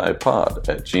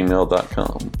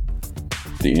dicedon'tdiepod@gmail.com.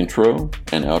 The intro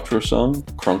and outro song,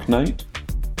 Crunk Night,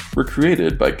 were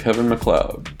created by Kevin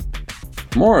MacLeod.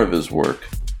 More of his work,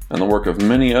 and the work of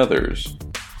many others,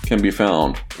 can be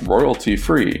found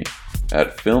royalty-free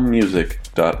at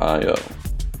filmmusic.io.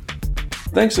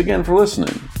 Thanks again for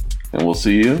listening, and we'll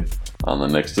see you on the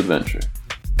next adventure.